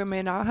you think we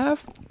may not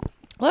have,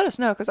 let us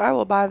know, because I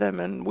will buy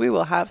them and we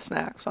will have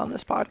snacks on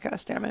this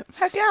podcast, damn it.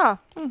 Heck yeah.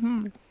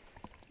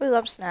 We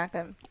love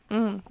snacking.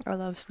 I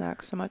love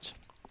snacks so much.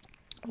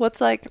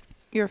 What's like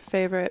your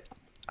favorite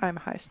I'm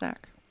high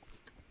snack?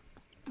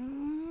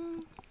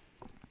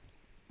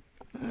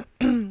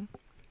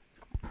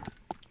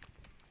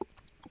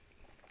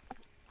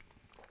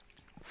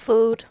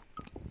 Food.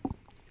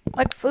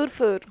 Like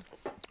food.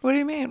 What do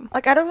you mean?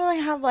 Like, I don't really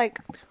have, like,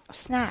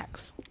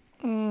 snacks.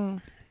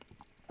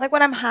 Like,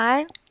 when I'm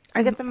high,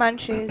 I get the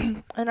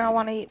munchies, and I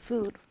want to eat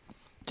food.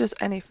 Just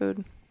any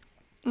food.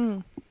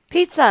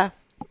 Pizza.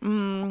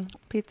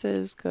 Pizza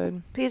is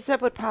good. Pizza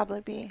would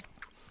probably be.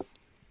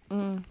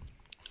 I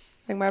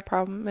think my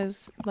problem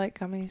is like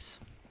gummies.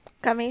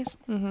 Gummies.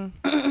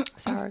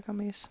 Sour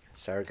gummies.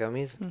 Sour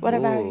gummies? What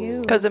about Ooh.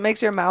 you? Because it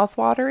makes your mouth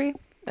watery,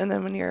 and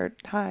then when you're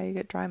high, you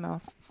get dry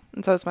mouth.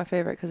 And so it's my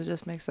favorite because it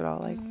just makes it all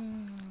like.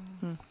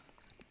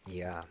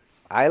 Yeah.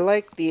 I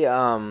like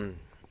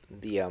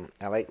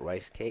I like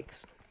rice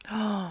cakes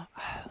Oh,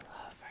 I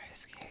love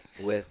rice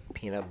cakes. with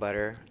peanut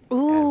butter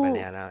Ooh. and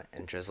banana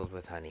and drizzled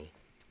with honey.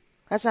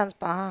 That sounds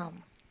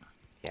bomb.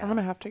 Yeah. I'm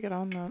gonna have to get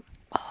on that.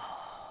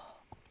 Oh,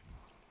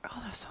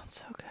 that sounds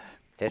so good.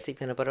 Did I say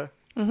peanut butter?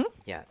 Mm-hmm.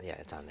 Yeah,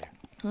 it's on there.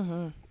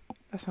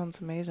 That sounds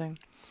amazing.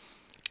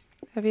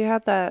 Have you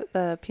had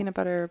the peanut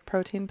butter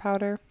protein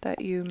powder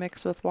that you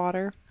mix with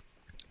water?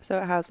 So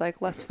it has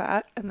like less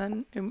fat, and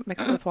then you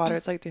mix it with water.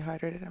 It's like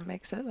dehydrated and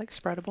makes it like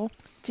spreadable.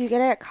 Do you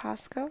get it at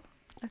Costco?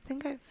 I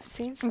think I've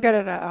seen You some. can get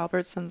it at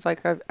Albertsons.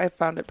 Like I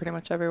found it pretty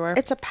much everywhere.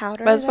 It's a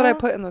powder. But that's what I though?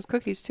 put in those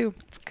cookies too.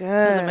 It's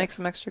Because good. it makes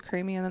them extra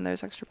creamy, and then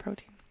there's extra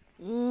protein.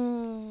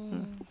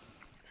 Oh,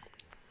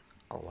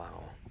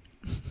 wow.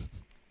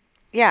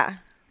 Yeah.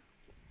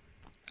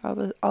 All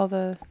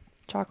the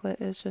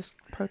chocolate is just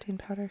protein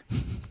powder.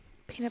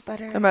 Peanut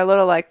butter. And my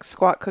little like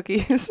squat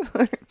cookies.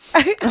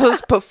 I'll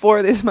just put 4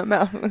 of these in my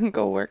mouth and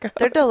go work out.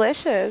 They're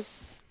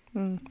delicious.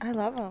 I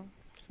love them.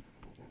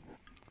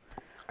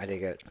 I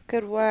dig it.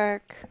 Good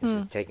work. This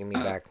is taking me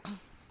back.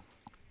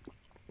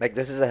 Like,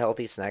 this is a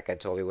healthy snack I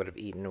totally would have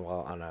eaten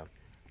while on a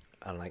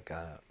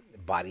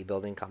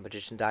bodybuilding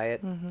competition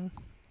diet. I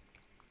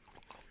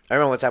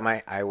remember one time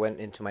I went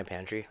into my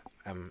pantry.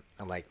 I'm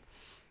like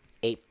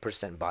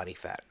 8% body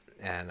fat,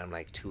 and I'm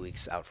like 2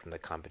 weeks out from the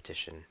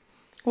competition.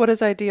 What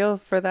is ideal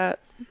for that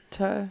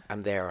to?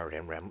 I'm there already.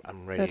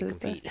 I'm ready to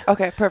compete.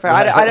 Okay, perfect.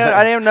 I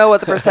didn't even know what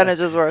the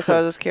percentages were, so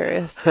I was just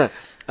curious.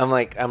 I'm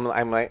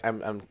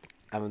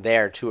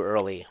there too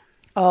early.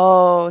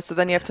 Oh, so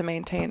then you have to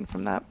maintain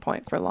from that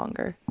point for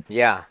longer.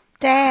 Yeah.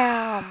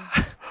 Damn.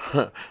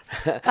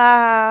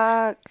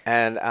 Fuck.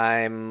 And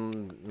I'm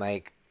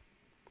like,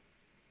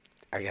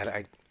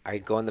 I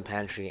go in the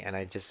pantry and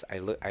I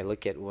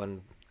look at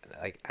one,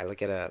 like I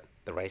look at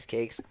the rice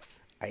cakes,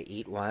 I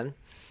eat one,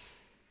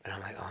 and I'm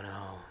like, oh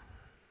no,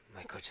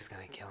 my coach is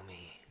gonna kill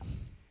me.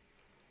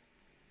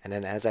 And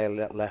then as I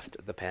left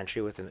the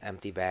pantry with an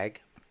empty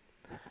bag,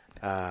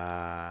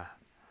 I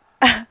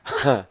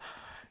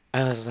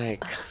was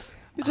like,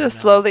 You just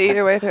slowly eat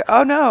your way through.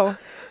 Oh no.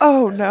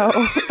 Oh no.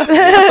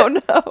 Oh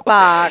no.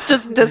 Fuck.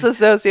 Just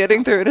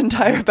disassociating through an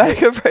entire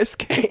bag of rice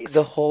cakes.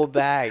 the whole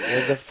bag. It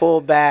was a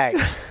full bag,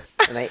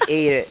 and I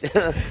ate it.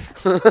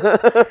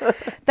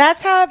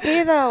 That's how it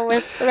be though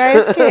with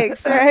rice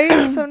cakes,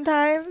 right?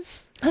 Sometimes.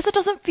 Because it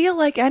doesn't feel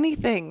like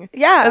anything.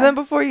 Yeah. And then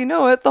before you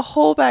know it, the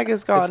whole bag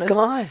is gone. It's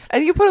gone.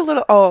 And you put a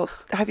little. Oh,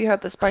 have you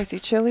had the spicy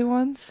chili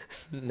ones?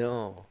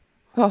 No.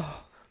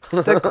 Oh.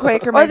 The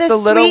Quaker Or makes the the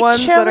little sweet ones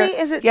chili? that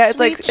are. Is it yeah, it's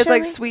sweet like it's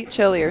like chili? sweet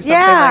chili or something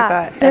Yeah. like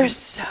that. They're And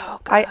so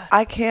good.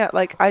 I can't,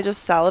 like, I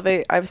just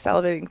salivate. I'm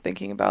salivating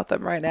thinking about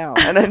them right now.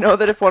 And I know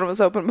that if one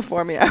was open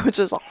before me, I would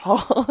just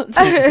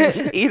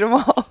eat them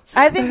all.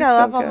 I think They're I so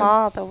love them good.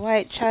 all. The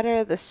white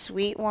cheddar, the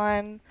sweet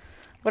one,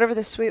 whatever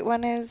the sweet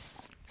one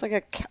is. It's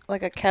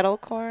like a kettle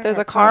corn. There's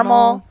or a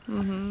caramel.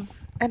 and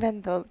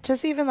then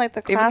just even like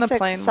the Even the classic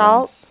plain salt,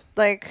 ones.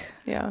 like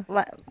Yeah.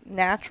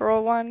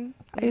 natural one.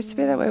 I used to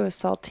be that way with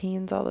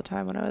saltines all the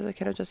time when I was a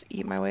kid. I'd just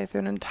eat my way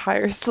through an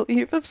entire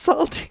sleeve of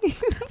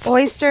saltines.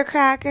 Oyster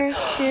crackers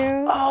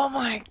too. Oh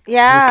my.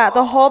 Yeah,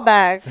 the whole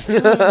bag.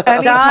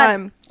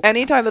 Anytime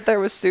that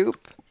there was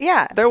soup,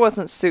 Yeah. there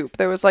wasn't soup.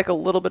 There was like a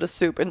little bit of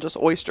soup and just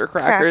oyster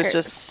crackers, Crackers.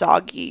 just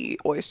soggy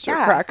oyster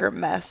Yeah. cracker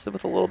mess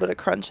with a little bit of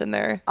crunch in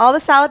there. All the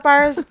salad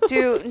bars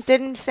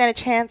didn't stand a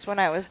chance when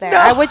I was there. No.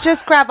 I would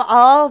just grab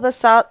all the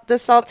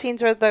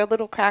saltines or the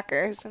little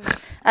crackers, and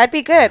I'd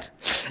be good.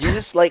 You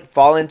just like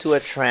fall into a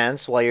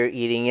trance while you're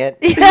eating it.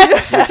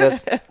 Yes. You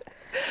just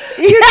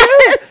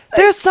Yes.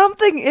 There's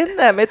something in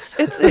them. It's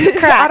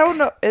Crack. I don't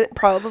know. It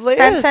probably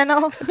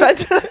Fentanyl. is.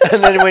 Fentanyl.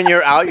 and then when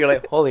you're out, you're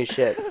like, holy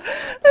shit.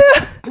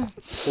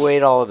 Who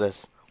ate all of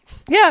this?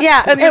 Yeah.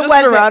 Yeah, And you're it just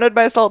wasn't. surrounded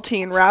by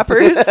saltine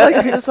wrappers.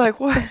 Like you're just like,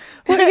 what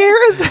year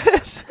is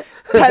it?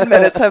 10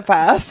 minutes have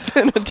passed.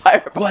 An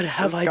entire box What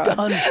have is I gone.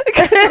 done?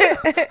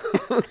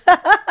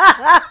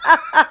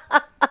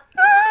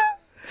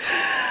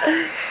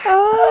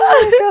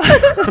 Oh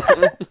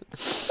my god.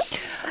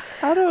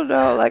 I don't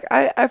know. Like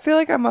I feel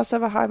like I must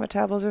have a high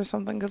metabolism or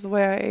something because the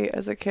way I ate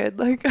as a kid,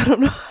 like I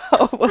don't know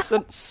how it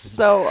wasn't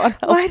so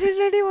unhealthy. Why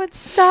didn't anyone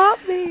stop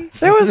me?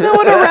 There was no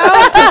one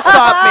around to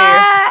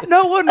stop me.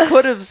 No one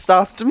could have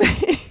stopped me.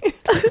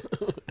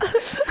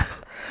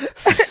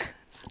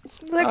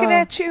 Looking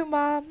at you,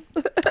 Mom.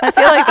 I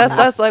feel like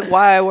that's like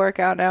why I work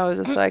out now is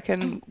just so I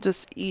can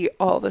just eat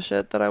all the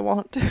shit that I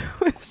want to.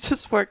 It's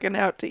just working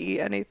out to eat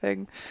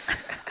anything.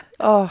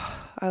 Oh,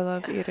 I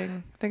love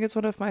eating. I think it's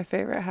one of my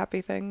favorite happy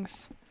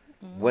things.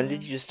 When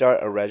did you start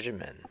a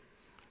regimen?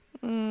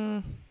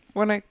 When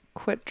I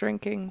quit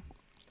drinking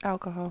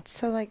alcohol.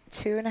 So like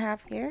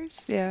 2.5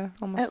 years? Yeah,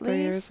 almost At 3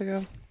 years least?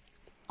 ago.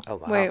 Oh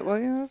wow. Wait,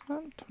 what year was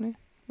that?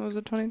 Was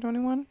it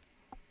 2021?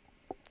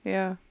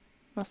 Yeah,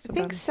 must I have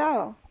think been.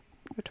 so.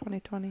 Or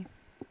 2020.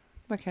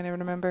 I can't even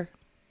remember.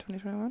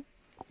 2021?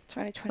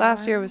 2021.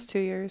 Last year was 2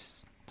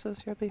 years. So this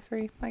year will be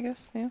 3, I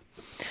guess. Yeah.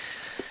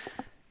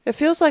 It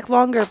feels like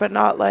longer, but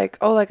not like,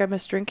 oh, like I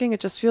miss drinking. It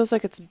just feels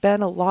like it's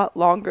been a lot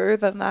longer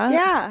than that.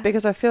 Yeah.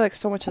 Because I feel like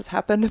so much has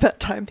happened in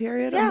that time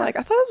period. I'm Yeah. like,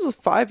 I thought it was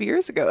 5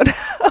 years ago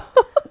now.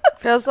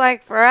 Feels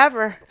like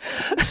forever.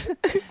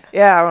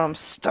 Yeah, I'm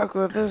stuck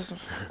with this.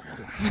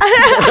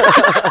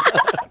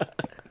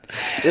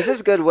 This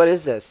is good. What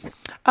is this?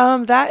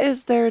 That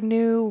is their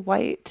new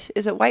white.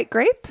 Is it white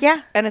grape?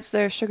 Yeah. And it's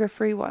their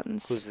sugar-free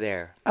ones. Who's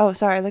there? Oh,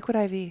 sorry, Liquid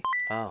IV.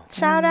 Oh.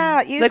 Shout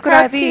out. Use Liquid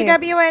code IV.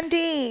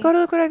 TWND. Go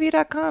to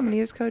liquidiv.com and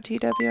use code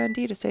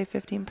TWND to save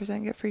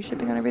 15%, get free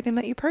shipping on everything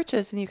that you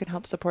purchase, and you can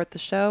help support the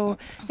show,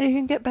 and you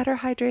can get better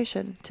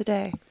hydration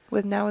today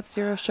with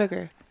 0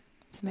 sugar.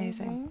 It's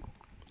amazing.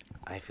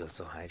 I feel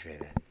so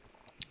hydrated.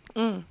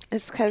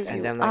 It's because you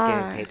And I'm not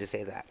are. getting paid to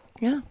say that.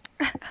 Yeah.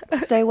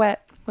 Stay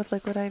wet with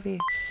Liquid IV.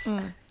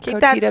 Keep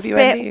Code that TWND.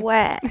 spit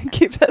wet.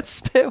 Keep that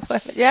spit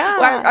wet. Yeah.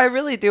 Well, I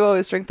really do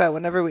always drink that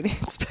whenever we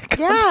need spit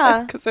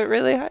Yeah. because it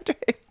really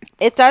hydrates.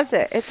 It does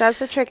it. It does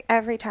the trick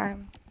every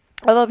time.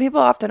 Although people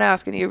often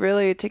ask, and you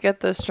really, to get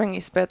the stringy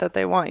spit that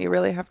they want, you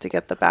really have to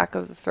get the back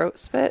of the throat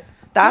spit.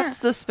 That's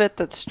the spit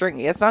that's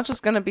stringy. It's not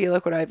just going to be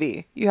Liquid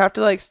IV. You have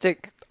to like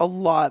stick a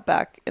lot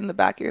back in the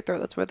back of your throat.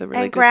 That's where the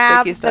really And good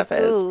grab sticky the stuff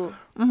is. goo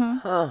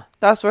Huh.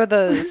 That's where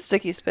the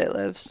sticky spit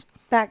lives.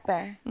 back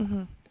there.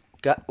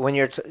 When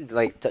you're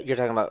you're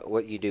talking about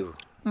what you do.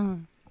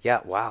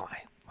 Yeah. Wow.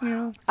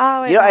 Yeah.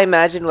 Oh, You know, I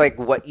imagine like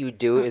what you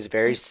do is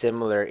very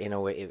similar in a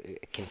way.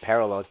 It can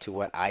parallel to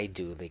what I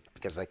do, like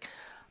because like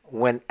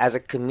when as a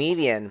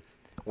comedian,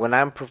 when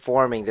I'm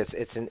performing this,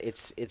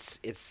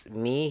 it's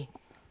me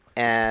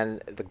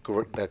and the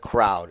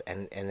crowd,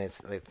 and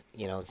it's like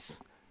you know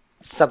it's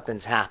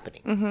something's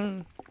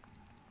happening,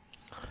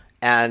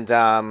 and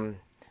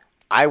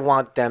I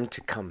want them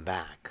to come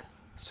back.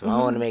 So I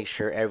want to make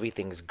sure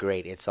everything's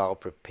great. It's all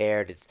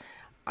prepared.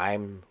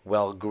 I'm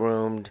well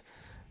groomed.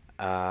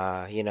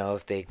 You know,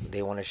 if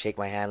they want to shake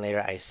my hand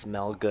later, I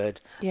smell good.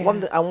 Yeah.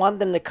 I want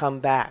them to come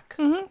back.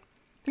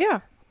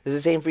 Yeah. Is it the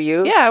same for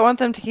you? Yeah, I want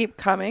them to keep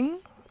coming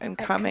and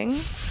coming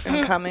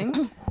and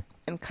coming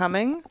and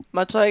coming,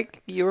 much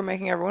like you were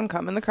making everyone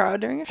come in the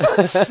crowd during your show.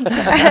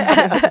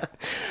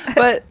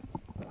 but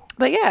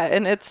yeah,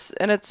 and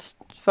it's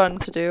fun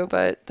to do,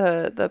 but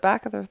the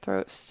back of their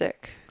throat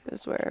stick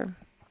is where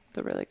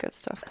the really good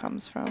stuff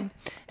comes from.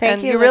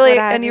 Thank you, you really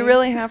Liquid and you IV.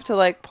 really have to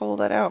like pull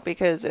that out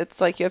because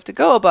it's like you have to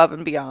go above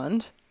and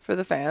beyond for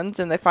the fans,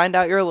 and they find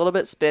out you're a little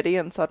bit spitty,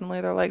 and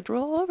suddenly they're like,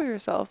 drool all over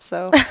yourself.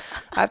 So I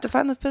have to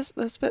find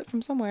the spit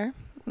from somewhere,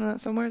 and that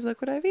somewhere is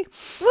Liquid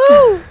IV.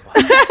 Woo!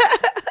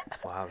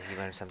 Wow, you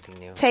learned something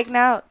new. Take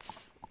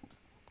notes.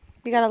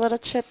 You got a little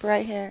chip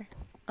right here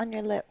on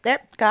your lip. There,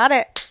 got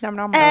it. Nom,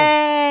 nom, nom.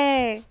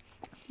 Hey!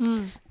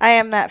 I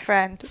am that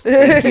friend.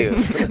 Thank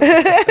you.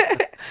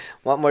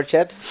 Want more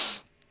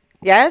chips?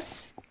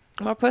 Yes?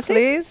 More pussy?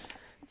 Please?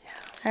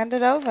 Hand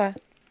it over.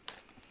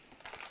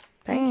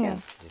 Thank you.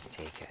 Just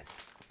take it.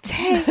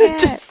 Take it.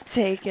 Just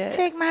take it.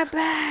 Take my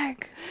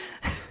bag.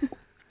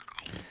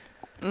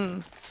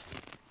 Do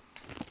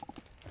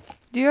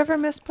you ever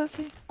miss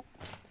pussy?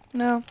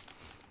 No.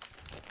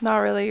 Not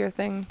really your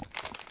thing.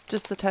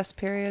 Just the test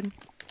period.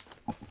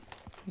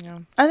 Yeah.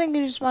 I think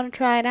you just want to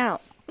try it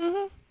out.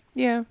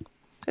 Yeah.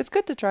 It's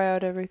good to try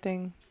out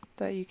everything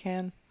that you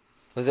can.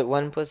 Was it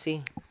one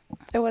pussy?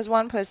 It was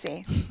one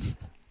pussy.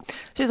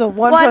 She's a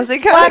one pussy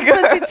kind one of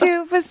girl. pussy,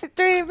 2 pussy,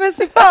 3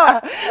 pussy,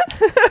 4.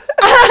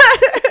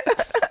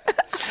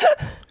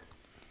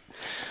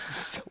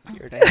 So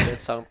weird. I had that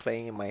song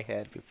playing in my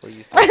head before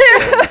you started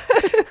saying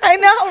it. I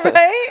know,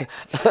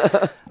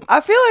 right? I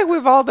feel like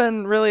we've all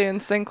been really in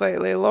sync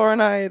lately. Laura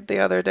and I the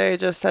other day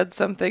just said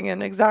something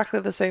in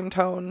exactly the same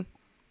tone,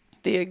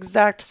 the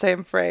exact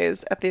same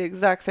phrase at the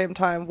exact same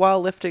time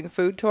while lifting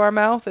food to our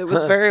mouth. It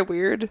was very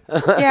weird.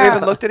 We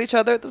even looked at each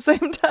other at the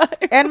same time.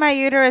 And my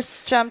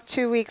uterus jumped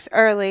 2 weeks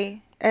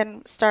early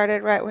and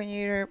started right when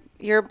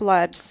your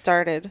blood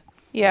started.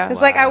 Yeah.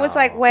 Because like I was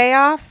like way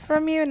off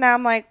from you, and now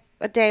I'm like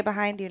a day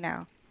behind you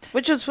now,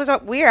 which was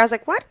weird. I was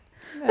like, what?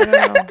 I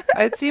don't know.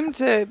 I seem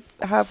to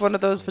have one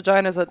of those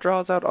vaginas that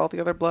draws out all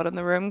the other blood in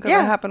the room because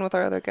it happened with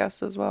our other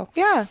guest as well.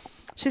 Yeah.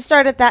 She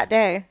started that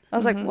day. I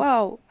was like,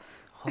 whoa.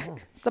 Oh.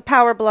 The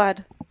power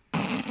blood.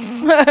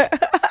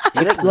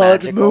 You're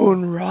blood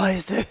moon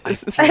rises.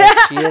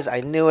 She is.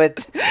 I knew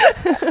it.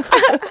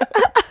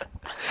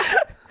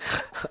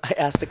 I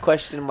asked a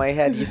question in my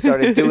head. You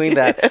started doing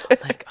that. I'm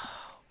like, oh.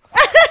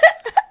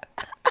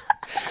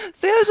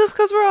 See, it's just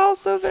because we're all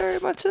so very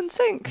much in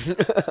sync.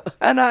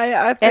 And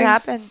I think It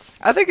happens.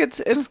 I think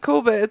it's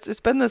cool, but it's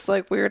been this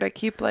like weird. I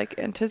keep like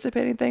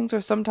anticipating things, or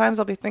sometimes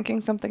I'll be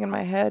thinking something in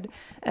my head,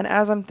 and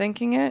as I'm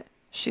thinking it,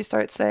 she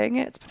starts saying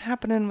it. It's been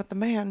happening with the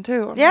man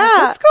too. I'm Yeah. like,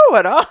 what's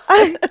going on?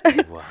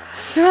 Wow.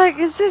 You're like,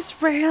 is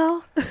this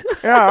real?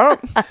 Yeah.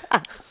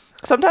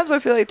 Sometimes I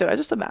feel like, did I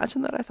just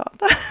imagine that I thought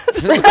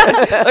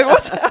that? Like,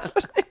 what's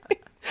happening?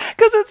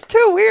 Because it's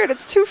too weird.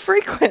 It's too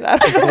frequent. I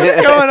don't know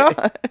what's going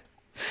on.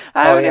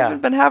 I haven't even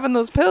been having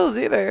those pills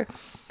either.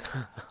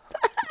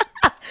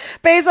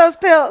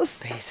 Bezos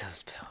pills.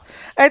 Bezos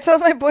pills. I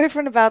told my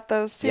boyfriend about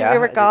those too. Yeah? We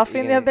were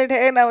golfing the other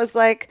day, and I was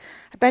like,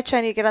 I bet you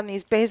I need to get on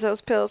these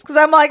Bezos pills. Because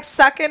I'm like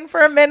sucking for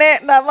a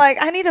minute, and I'm like,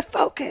 I need to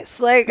focus.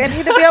 Like, I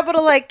need to be able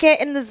to like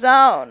get in the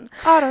zone.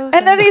 And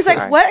then he's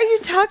like, what are you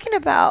talking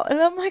about?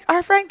 And I'm like,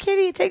 our friend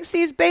Kitty takes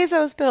these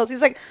Bezos pills.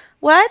 He's like,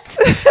 what?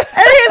 And he's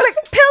like,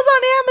 pills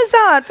on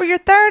Amazon for your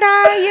third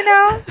eye, you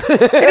know?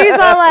 And he's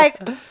all like,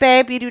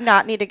 babe, you do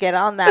not need to get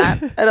on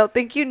that. I don't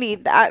think you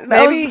need that. And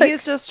I Maybe was like,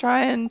 he's just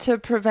trying to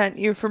prevent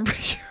you from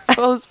reaching your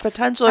fullest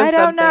potential or I don't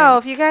something. know.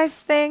 If you guys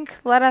think,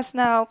 let us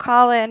know.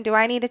 Call in. Do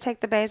I need to take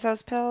the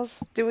Bezos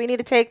pills? Do we need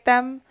to take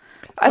them?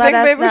 I Let think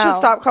us maybe we should know.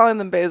 stop calling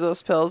them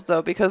Bezos pills,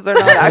 though, because they're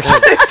not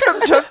actually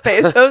from Jeff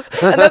Bezos.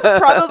 And that's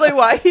probably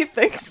why he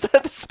thinks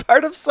that it's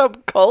part of some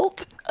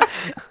cult.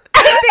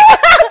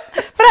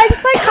 But I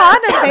just like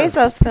calling them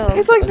Bezos pills.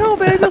 He's like, no,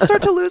 babe, you'll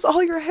start to lose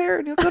all your hair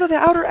and you'll go to the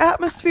outer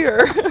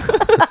atmosphere.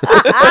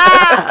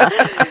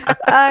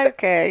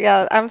 Okay,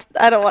 yeah,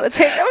 I don't want to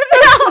take them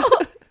now.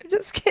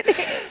 Just kidding.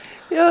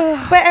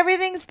 Yeah. But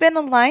everything's been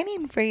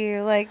aligning for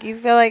you. Like, you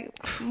feel like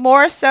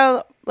more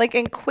so, like,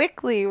 and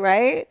quickly,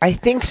 right? I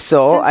think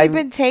so. Since you've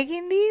been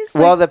taking these?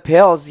 Well, Like, the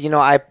pills,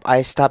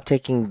 I stopped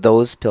taking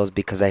those pills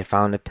because I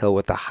found a pill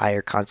with a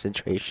higher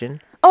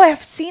concentration, oh,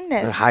 I've seen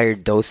this. a higher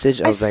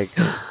dosage. I was like,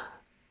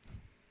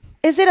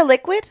 Is it a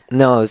liquid?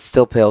 no, it's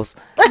still pills.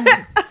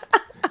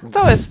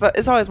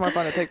 It's always more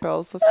fun to take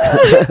pills. That's fine.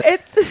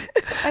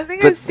 I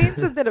think But- I've seen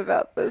something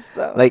about this,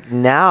 though. Like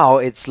now,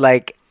 it's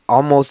like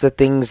almost the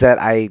things that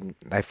I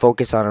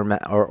focus on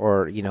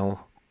or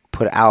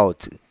put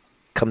out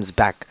comes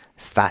back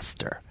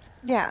faster.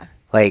 Yeah.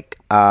 Like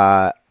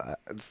last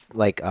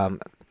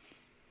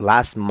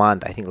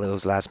month, I think it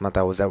was last month,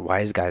 I was at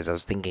Wise Guys. I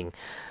was thinking,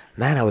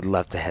 man, I would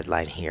love to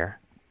headline here.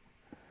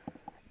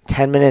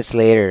 10 minutes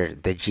later,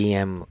 the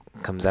GM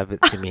comes up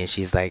to me and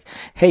she's like,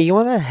 hey, you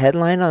want to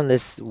headline on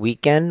this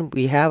weekend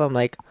we have? I'm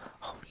like,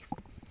 holy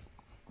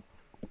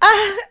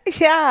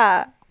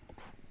Yeah.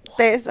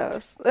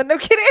 Bezos. No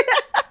kidding.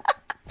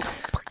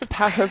 The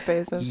power of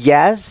Bezos.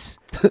 yes.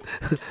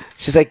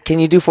 She's like, can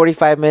you do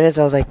 45 minutes?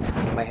 I was like,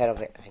 in my head, I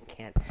was like, I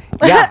can't.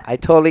 Yeah, I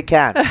totally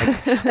can.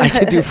 I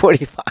can do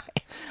 45.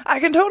 I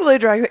can totally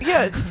drag that.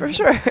 Yeah, for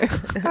sure.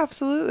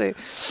 Absolutely.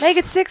 Make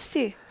it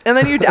 60. And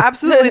then you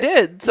absolutely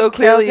did. So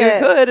clearly you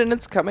killed it. could, and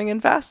it's coming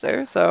in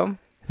faster. So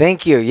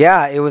Thank you.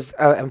 Yeah, it was,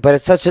 but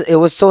it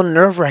was so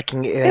nerve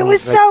wracking. It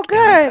was so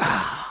good.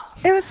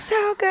 It was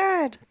so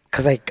good.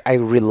 Because I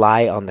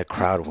rely on the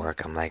crowd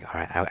work. I'm like, all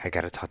right, I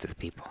got to talk to the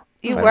people.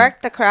 You But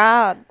worked the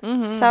crowd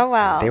so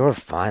well. They were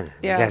fun.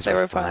 yeah, you guys they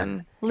were were fun.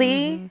 fun.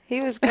 Lee,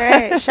 he was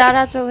great. Shout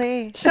out to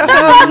Lee. Shout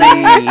out to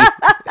Lee.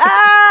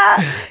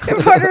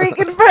 Your Puerto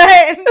Rican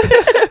friend.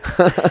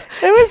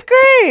 It was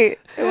great.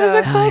 It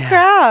was a cool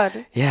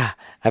crowd. Yeah,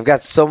 I've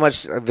got so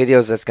much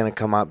videos that's gonna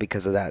come out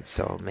because of that.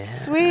 So man,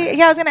 Sweet.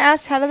 Yeah, I was gonna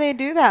ask, how do they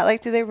do that? Like,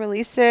 do they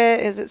release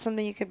it? Is it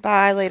something you could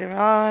buy later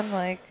on?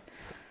 Like,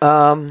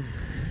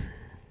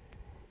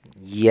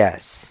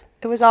 yes.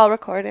 it was all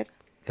recorded.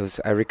 It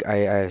was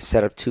I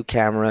set up 2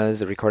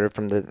 cameras, recorded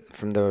from the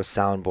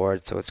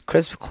soundboard, so it's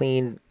crisp,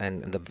 clean,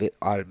 and the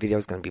video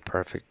is gonna be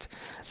perfect.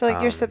 So,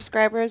 like, your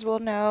subscribers will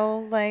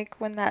know, like,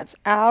 when that's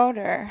out,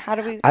 or how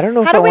do we? I don't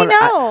know. How if do we wanna,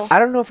 know? I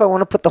don't know if I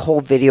want to put the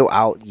whole video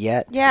out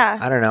yet. Yeah.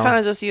 I don't know. Kind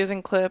of just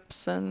using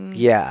clips and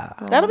Yeah.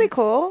 That'll be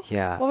cool.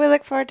 Yeah. Well, we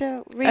look forward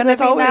to reliving and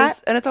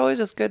it's always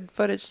that. just good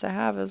footage to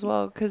have as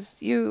well, because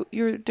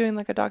you're doing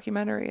like a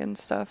documentary and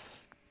stuff.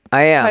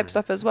 I am. Type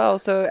stuff as well.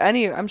 So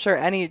I'm sure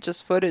any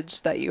just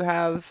footage that you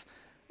have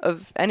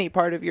of any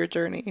part of your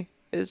journey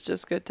is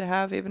just good to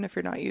have, even if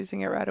you're not using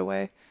it right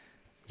away.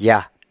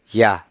 Yeah,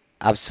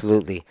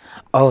 absolutely.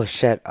 Oh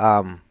shit.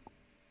 Going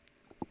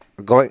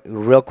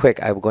real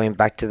quick. I'm going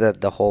back to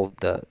the whole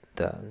the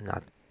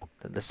not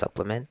the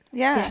supplement.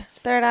 Yeah. Yes.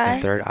 Third The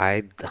eye. third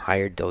eye, the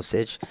higher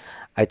dosage.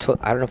 I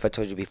don't know if I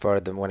told you before.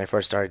 When I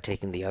first started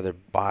taking the other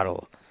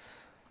bottle,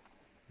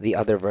 the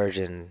other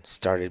version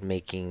started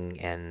making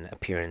an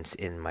appearance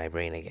in my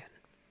brain again.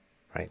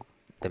 Right,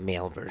 the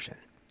male version.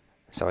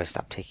 So I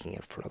stopped taking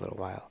it for a little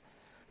while.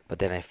 But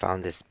then I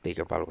found this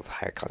bigger bottle with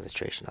higher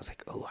concentration. I was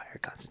like, oh, higher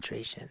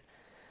concentration.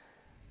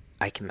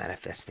 I can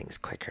manifest things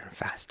quicker and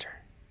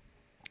faster.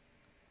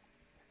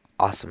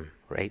 Awesome,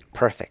 right?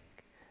 Perfect.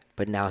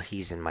 But now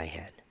he's in my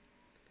head,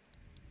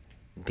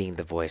 being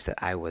the voice that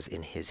I was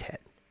in his head.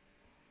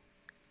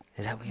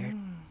 Is that weird?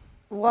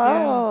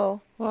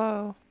 Whoa. Yeah.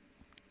 Whoa.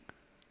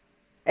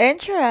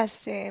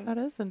 Interesting. That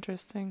is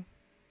interesting.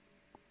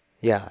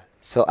 Yeah.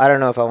 So I don't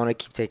know if I want to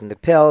keep taking the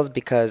pills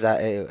because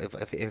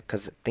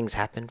because things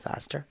happen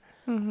faster,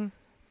 Mm-hmm.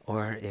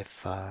 or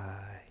if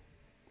I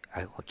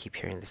will keep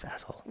hearing this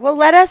asshole. Well,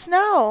 let us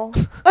know.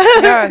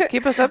 Yeah,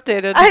 keep us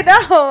updated. I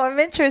know. I'm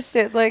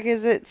interested. Like,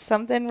 is it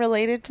something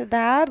related to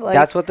that? Like,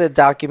 That's what the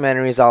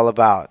documentary is all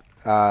about.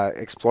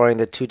 Exploring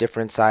the two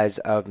different sides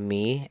of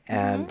me,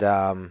 and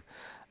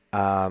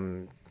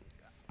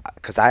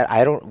because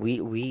I don't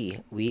we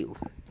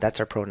that's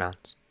our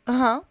pronouns.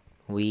 Uh-huh.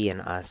 We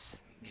and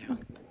us. Yeah.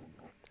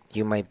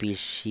 You might be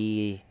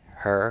she,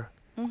 her,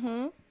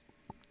 Mm-hmm.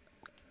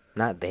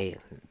 not they.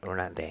 We're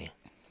not they.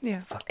 Yeah.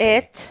 Fuck they.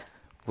 It.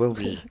 We're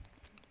we.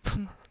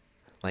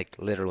 Like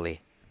literally.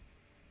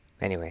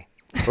 Anyway,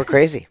 we're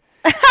crazy.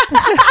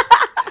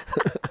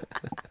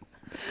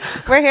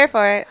 We're here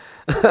for it.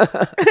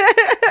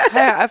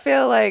 Yeah, I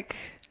feel like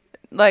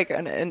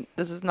and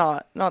this is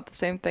not the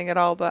same thing at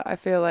all, but I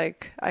feel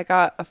like I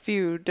got a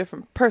few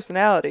different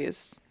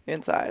personalities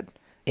inside.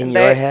 In And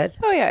your head?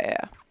 Oh yeah.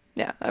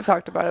 I've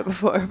talked about it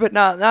before, but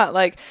not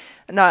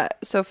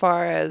so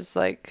far as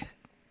like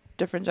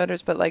different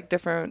genders, but like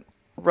different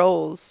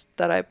roles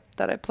that I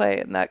play,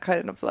 and that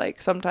kind of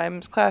like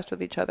sometimes clash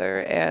with each other,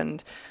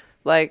 and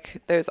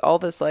like there's all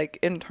this like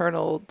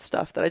internal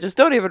stuff that I just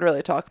don't even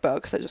really talk about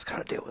because I just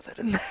kind of deal with it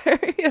in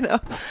there,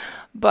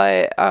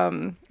 But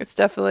it's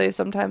definitely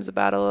sometimes a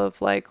battle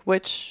of like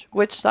which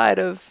side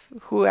of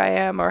who I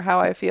am or how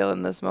I feel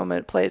in this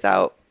moment plays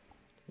out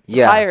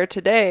higher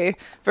today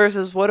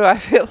versus what do I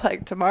feel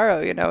like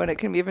tomorrow, and it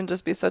can even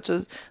just be such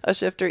a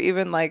shift, or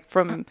even like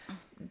from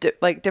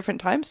like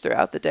different times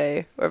throughout the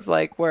day of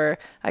like where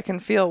I can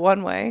feel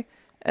one way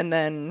and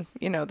then,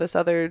 this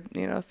other,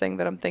 thing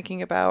that I'm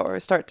thinking about or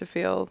start to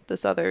feel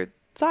this other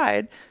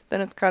side,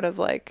 then it's kind of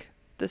like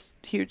this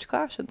huge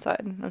clash inside.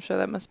 And I'm sure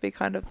that must be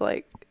kind of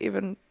like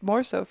even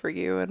more so for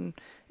you. And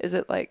is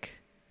it like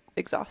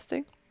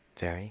exhausting?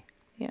 Very.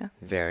 Yeah.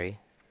 Very.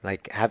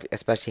 Like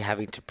especially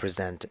having to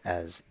present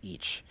as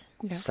each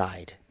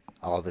side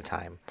all the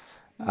time.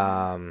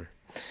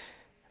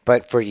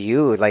 But for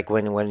you, like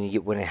when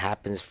it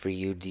happens for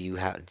you,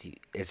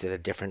 is it a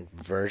different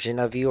version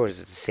of you, or is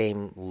it the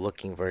same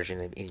looking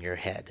version in your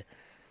head?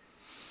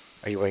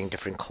 Are you wearing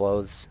different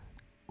clothes?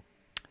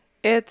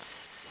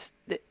 It's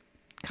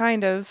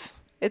kind of.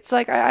 It's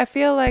like I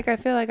feel like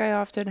I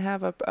often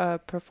have a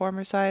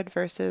performer side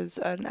versus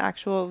an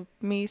actual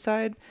me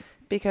side,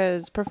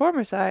 because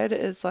performer side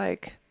is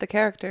like the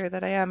character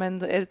that I am,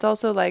 and it's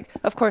also like,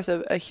 of course,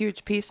 a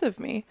huge piece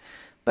of me.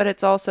 But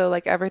it's also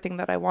like everything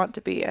that I want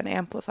to be and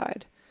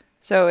amplified.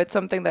 So it's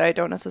something that I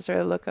don't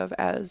necessarily look of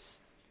as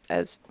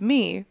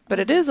me, but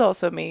it is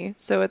also me.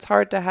 So it's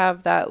hard to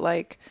have that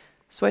like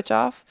switch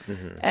off.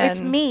 Mm-hmm. And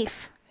It's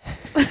meef.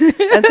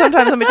 And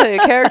sometimes, let me tell you,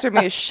 character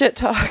me shit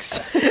talks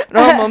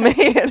normal me,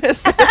 and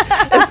it's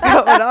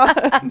going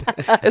on.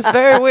 It's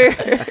very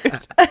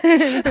weird.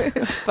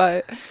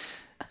 But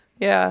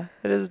yeah,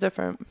 it is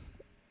different.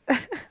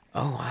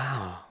 Oh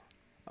wow.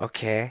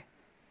 Okay.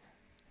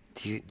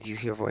 Do you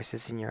hear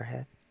voices in your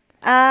head?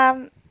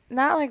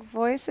 Not like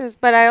voices,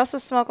 but I also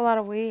smoke a lot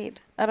of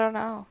weed. I don't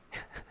know.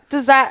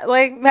 Does that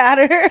like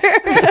matter?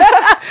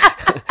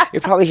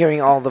 You're probably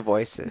hearing all the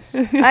voices.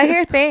 I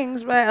hear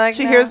things, but like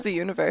She no. hears the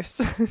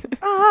universe.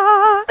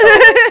 Ah,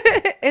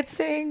 it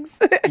sings.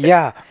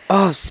 Yeah.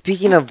 Oh,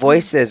 speaking of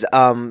voices,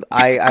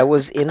 I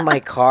was in my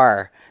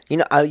car. You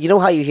know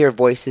how you hear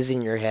voices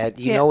in your head?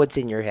 You know what's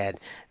in your head,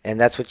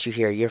 and that's what you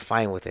hear. You're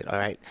fine with it, all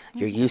right?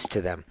 You're used to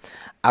them.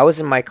 I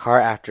was in my car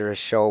after a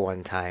show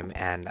one time,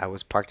 and I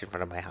was parked in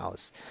front of my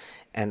house,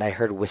 and I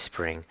heard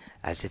whispering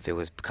as if it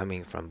was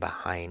coming from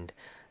behind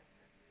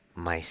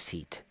my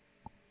seat.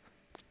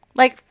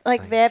 Like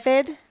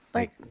vivid?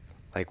 Like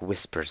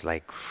whispers,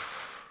 like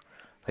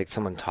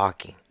someone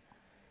talking.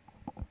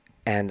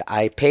 And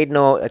I paid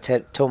no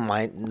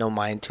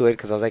mind to it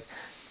because I was like,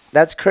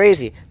 that's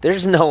crazy.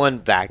 There's no one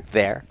back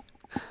there.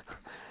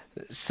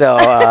 So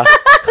there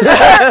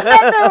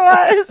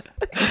was.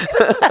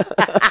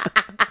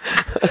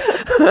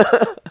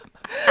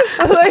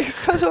 Like,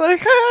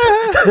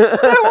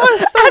 there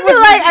was. I'd be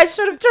like, I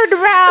should have turned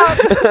around.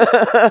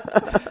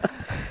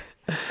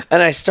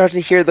 and I start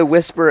to hear the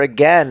whisper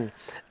again,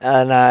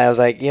 and I was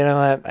like, you know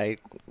what?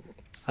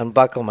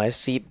 unbuckle my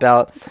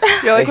seatbelt.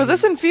 You're like, was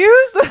this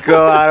infused?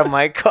 Go out of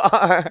my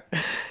car.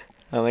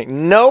 I'm like,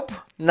 nope,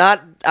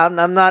 not. I'm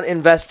not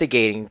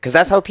investigating because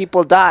that's how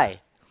people die.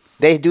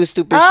 They do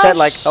stupid shit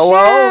like,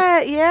 hello,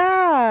 shit,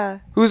 yeah.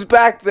 who's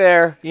back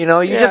there? You know,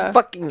 you just Yeah.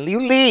 fucking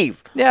you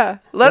leave. Yeah,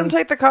 let him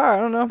take the car. I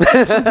don't know.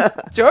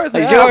 It's yours.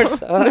 It's now.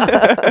 yours.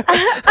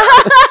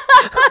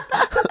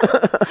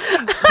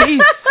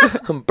 Peace.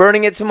 I'm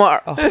burning it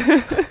tomorrow.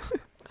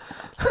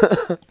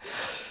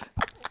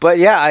 But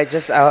yeah, I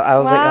was like,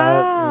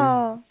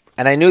 Wow.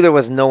 and I knew there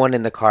was no one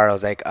in the car. I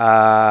was like,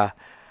 I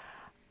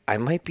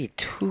might be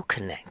too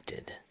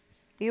connected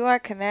You are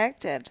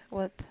connected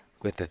with.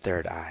 with the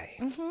third eye.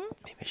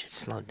 Maybe I should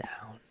slow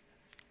down.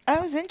 I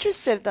was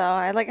interested though.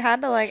 I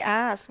had to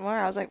ask more.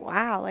 I was like,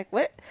 wow,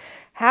 what?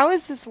 How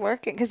is this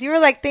working? Because you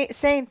were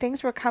saying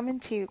things were coming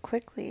to you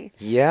quickly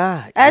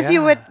Yeah. as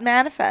you yeah. would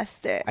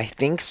manifest it. I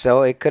think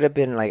so. It could have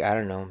been like, I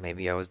don't know,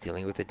 maybe I was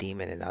dealing with a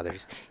demon and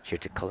others here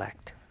to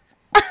collect.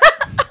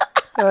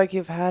 They're like,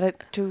 you've had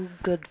it too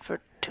good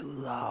for too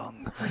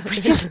long. We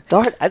just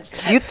start.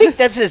 You think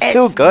this is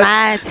too good?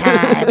 My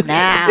time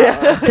now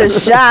to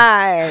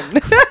shine.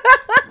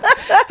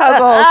 Has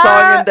a whole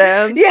song and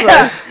dance.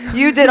 Yeah,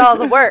 you did all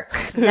the work.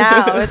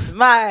 Now it's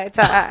my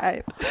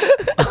time.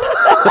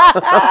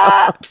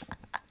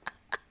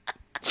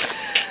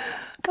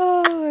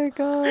 Oh my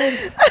god.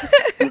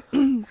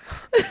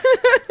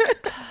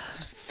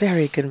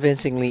 Very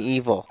convincingly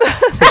evil.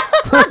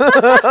 Yeah,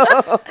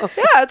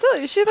 I tell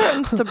you, she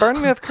threatens to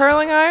burn me with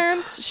curling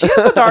irons. She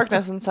has a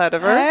darkness inside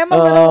of her. I am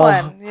a little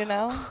one, the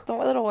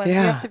little ones you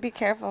Yeah. have to be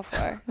careful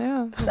for.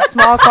 Yeah, the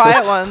small,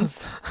 quiet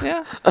ones.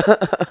 Yeah.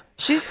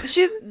 She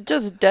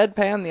just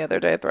deadpan the other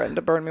day threatened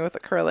to burn me with a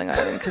curling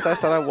iron because I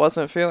said I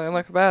wasn't feeling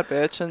like a bad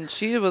bitch, and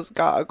she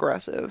got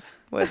aggressive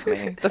with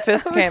me. The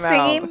fist I was came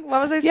singing. out.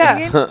 What was I Yeah.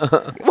 singing?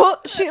 Well,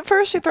 at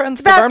first she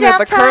threatens to About burn me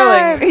with the damn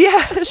curling. time.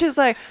 Yeah, she's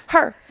like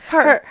her.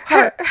 And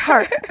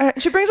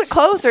she brings it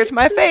closer to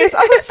my face.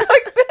 I was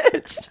like,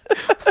 bitch.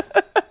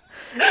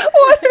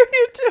 What are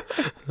you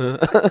doing?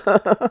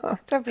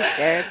 Don't be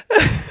scared.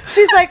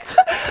 She's like,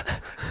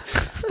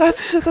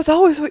 That's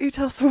always what you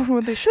tell someone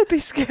when they should be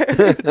scared.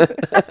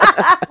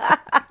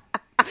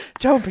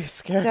 Don't be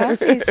scared. don't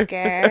be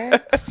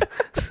scared.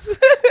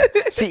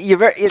 See,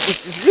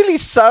 it's really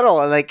subtle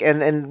and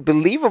and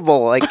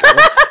believable. Like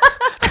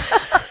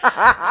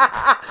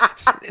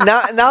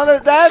now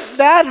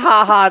that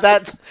haha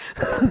that's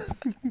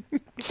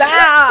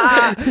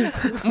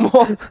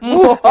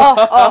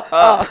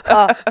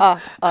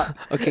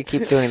okay.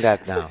 Keep doing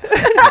that now.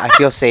 I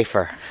feel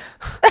safer.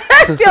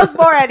 It feels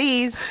more at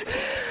ease.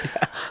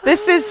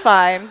 This is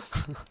fine.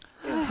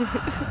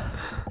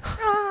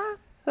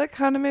 That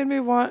kind of made me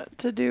want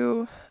to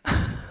do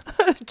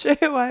a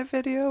JOI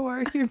video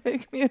where you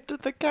make me into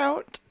the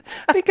count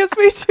because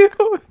we do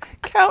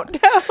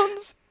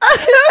countdowns.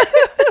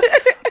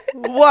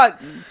 1,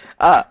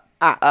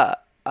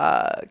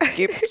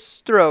 keep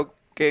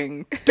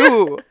stroking.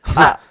 2,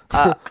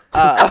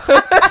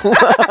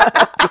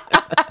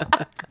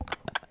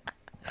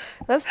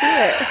 Let's do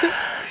it.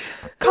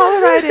 Call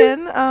it right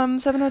in,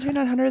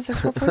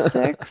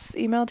 702-900-6446.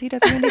 Email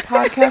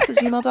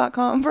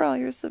twndpodcast@gmail.com for all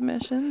your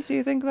submissions. Do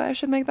you think that I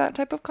should make that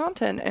type of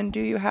content? And do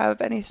you have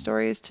any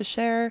stories to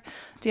share?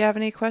 Do you have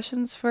any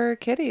questions for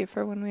Kitty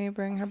for when we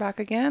bring her back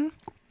again?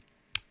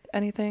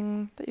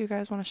 Anything that you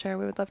guys want to share,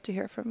 we would love to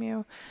hear from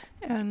you.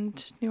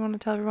 And you want to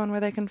tell everyone where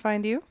they can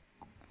find you?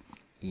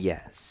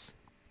 Yes.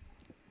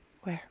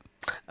 Where?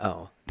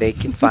 Oh, they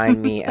can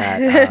find me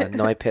at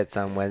Noi Pits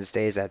on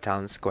Wednesdays at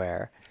Town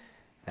Square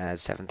at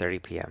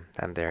 7:30 p.m.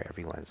 I'm there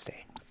every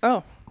Wednesday.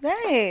 Oh,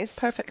 Nice.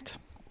 perfect.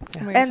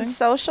 Yeah. Amazing. And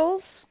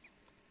socials?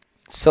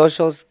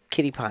 Socials,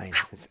 Kitty Pine.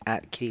 It's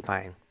at Kitty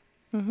Pine.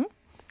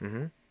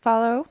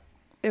 Follow.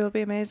 It will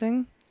be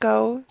amazing.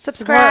 Go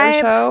Subscribe.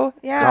 support the show.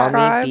 Yeah. Call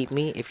Subscribe. me, beat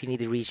me if you need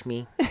to reach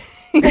me.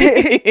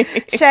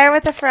 Share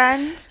with a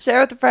friend.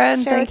 Share with a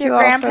friend. Share Thank with you your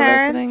all for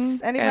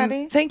grandparents, listening.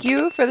 anybody. And thank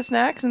you for the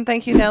snacks, and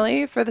thank you,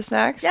 Nelly, for the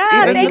snacks. Yeah,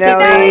 Thank thank you, you,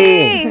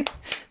 Nelly. Nelly.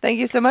 Thank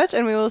you so much,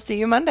 and we will see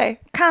you Monday.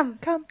 Come.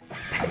 Come.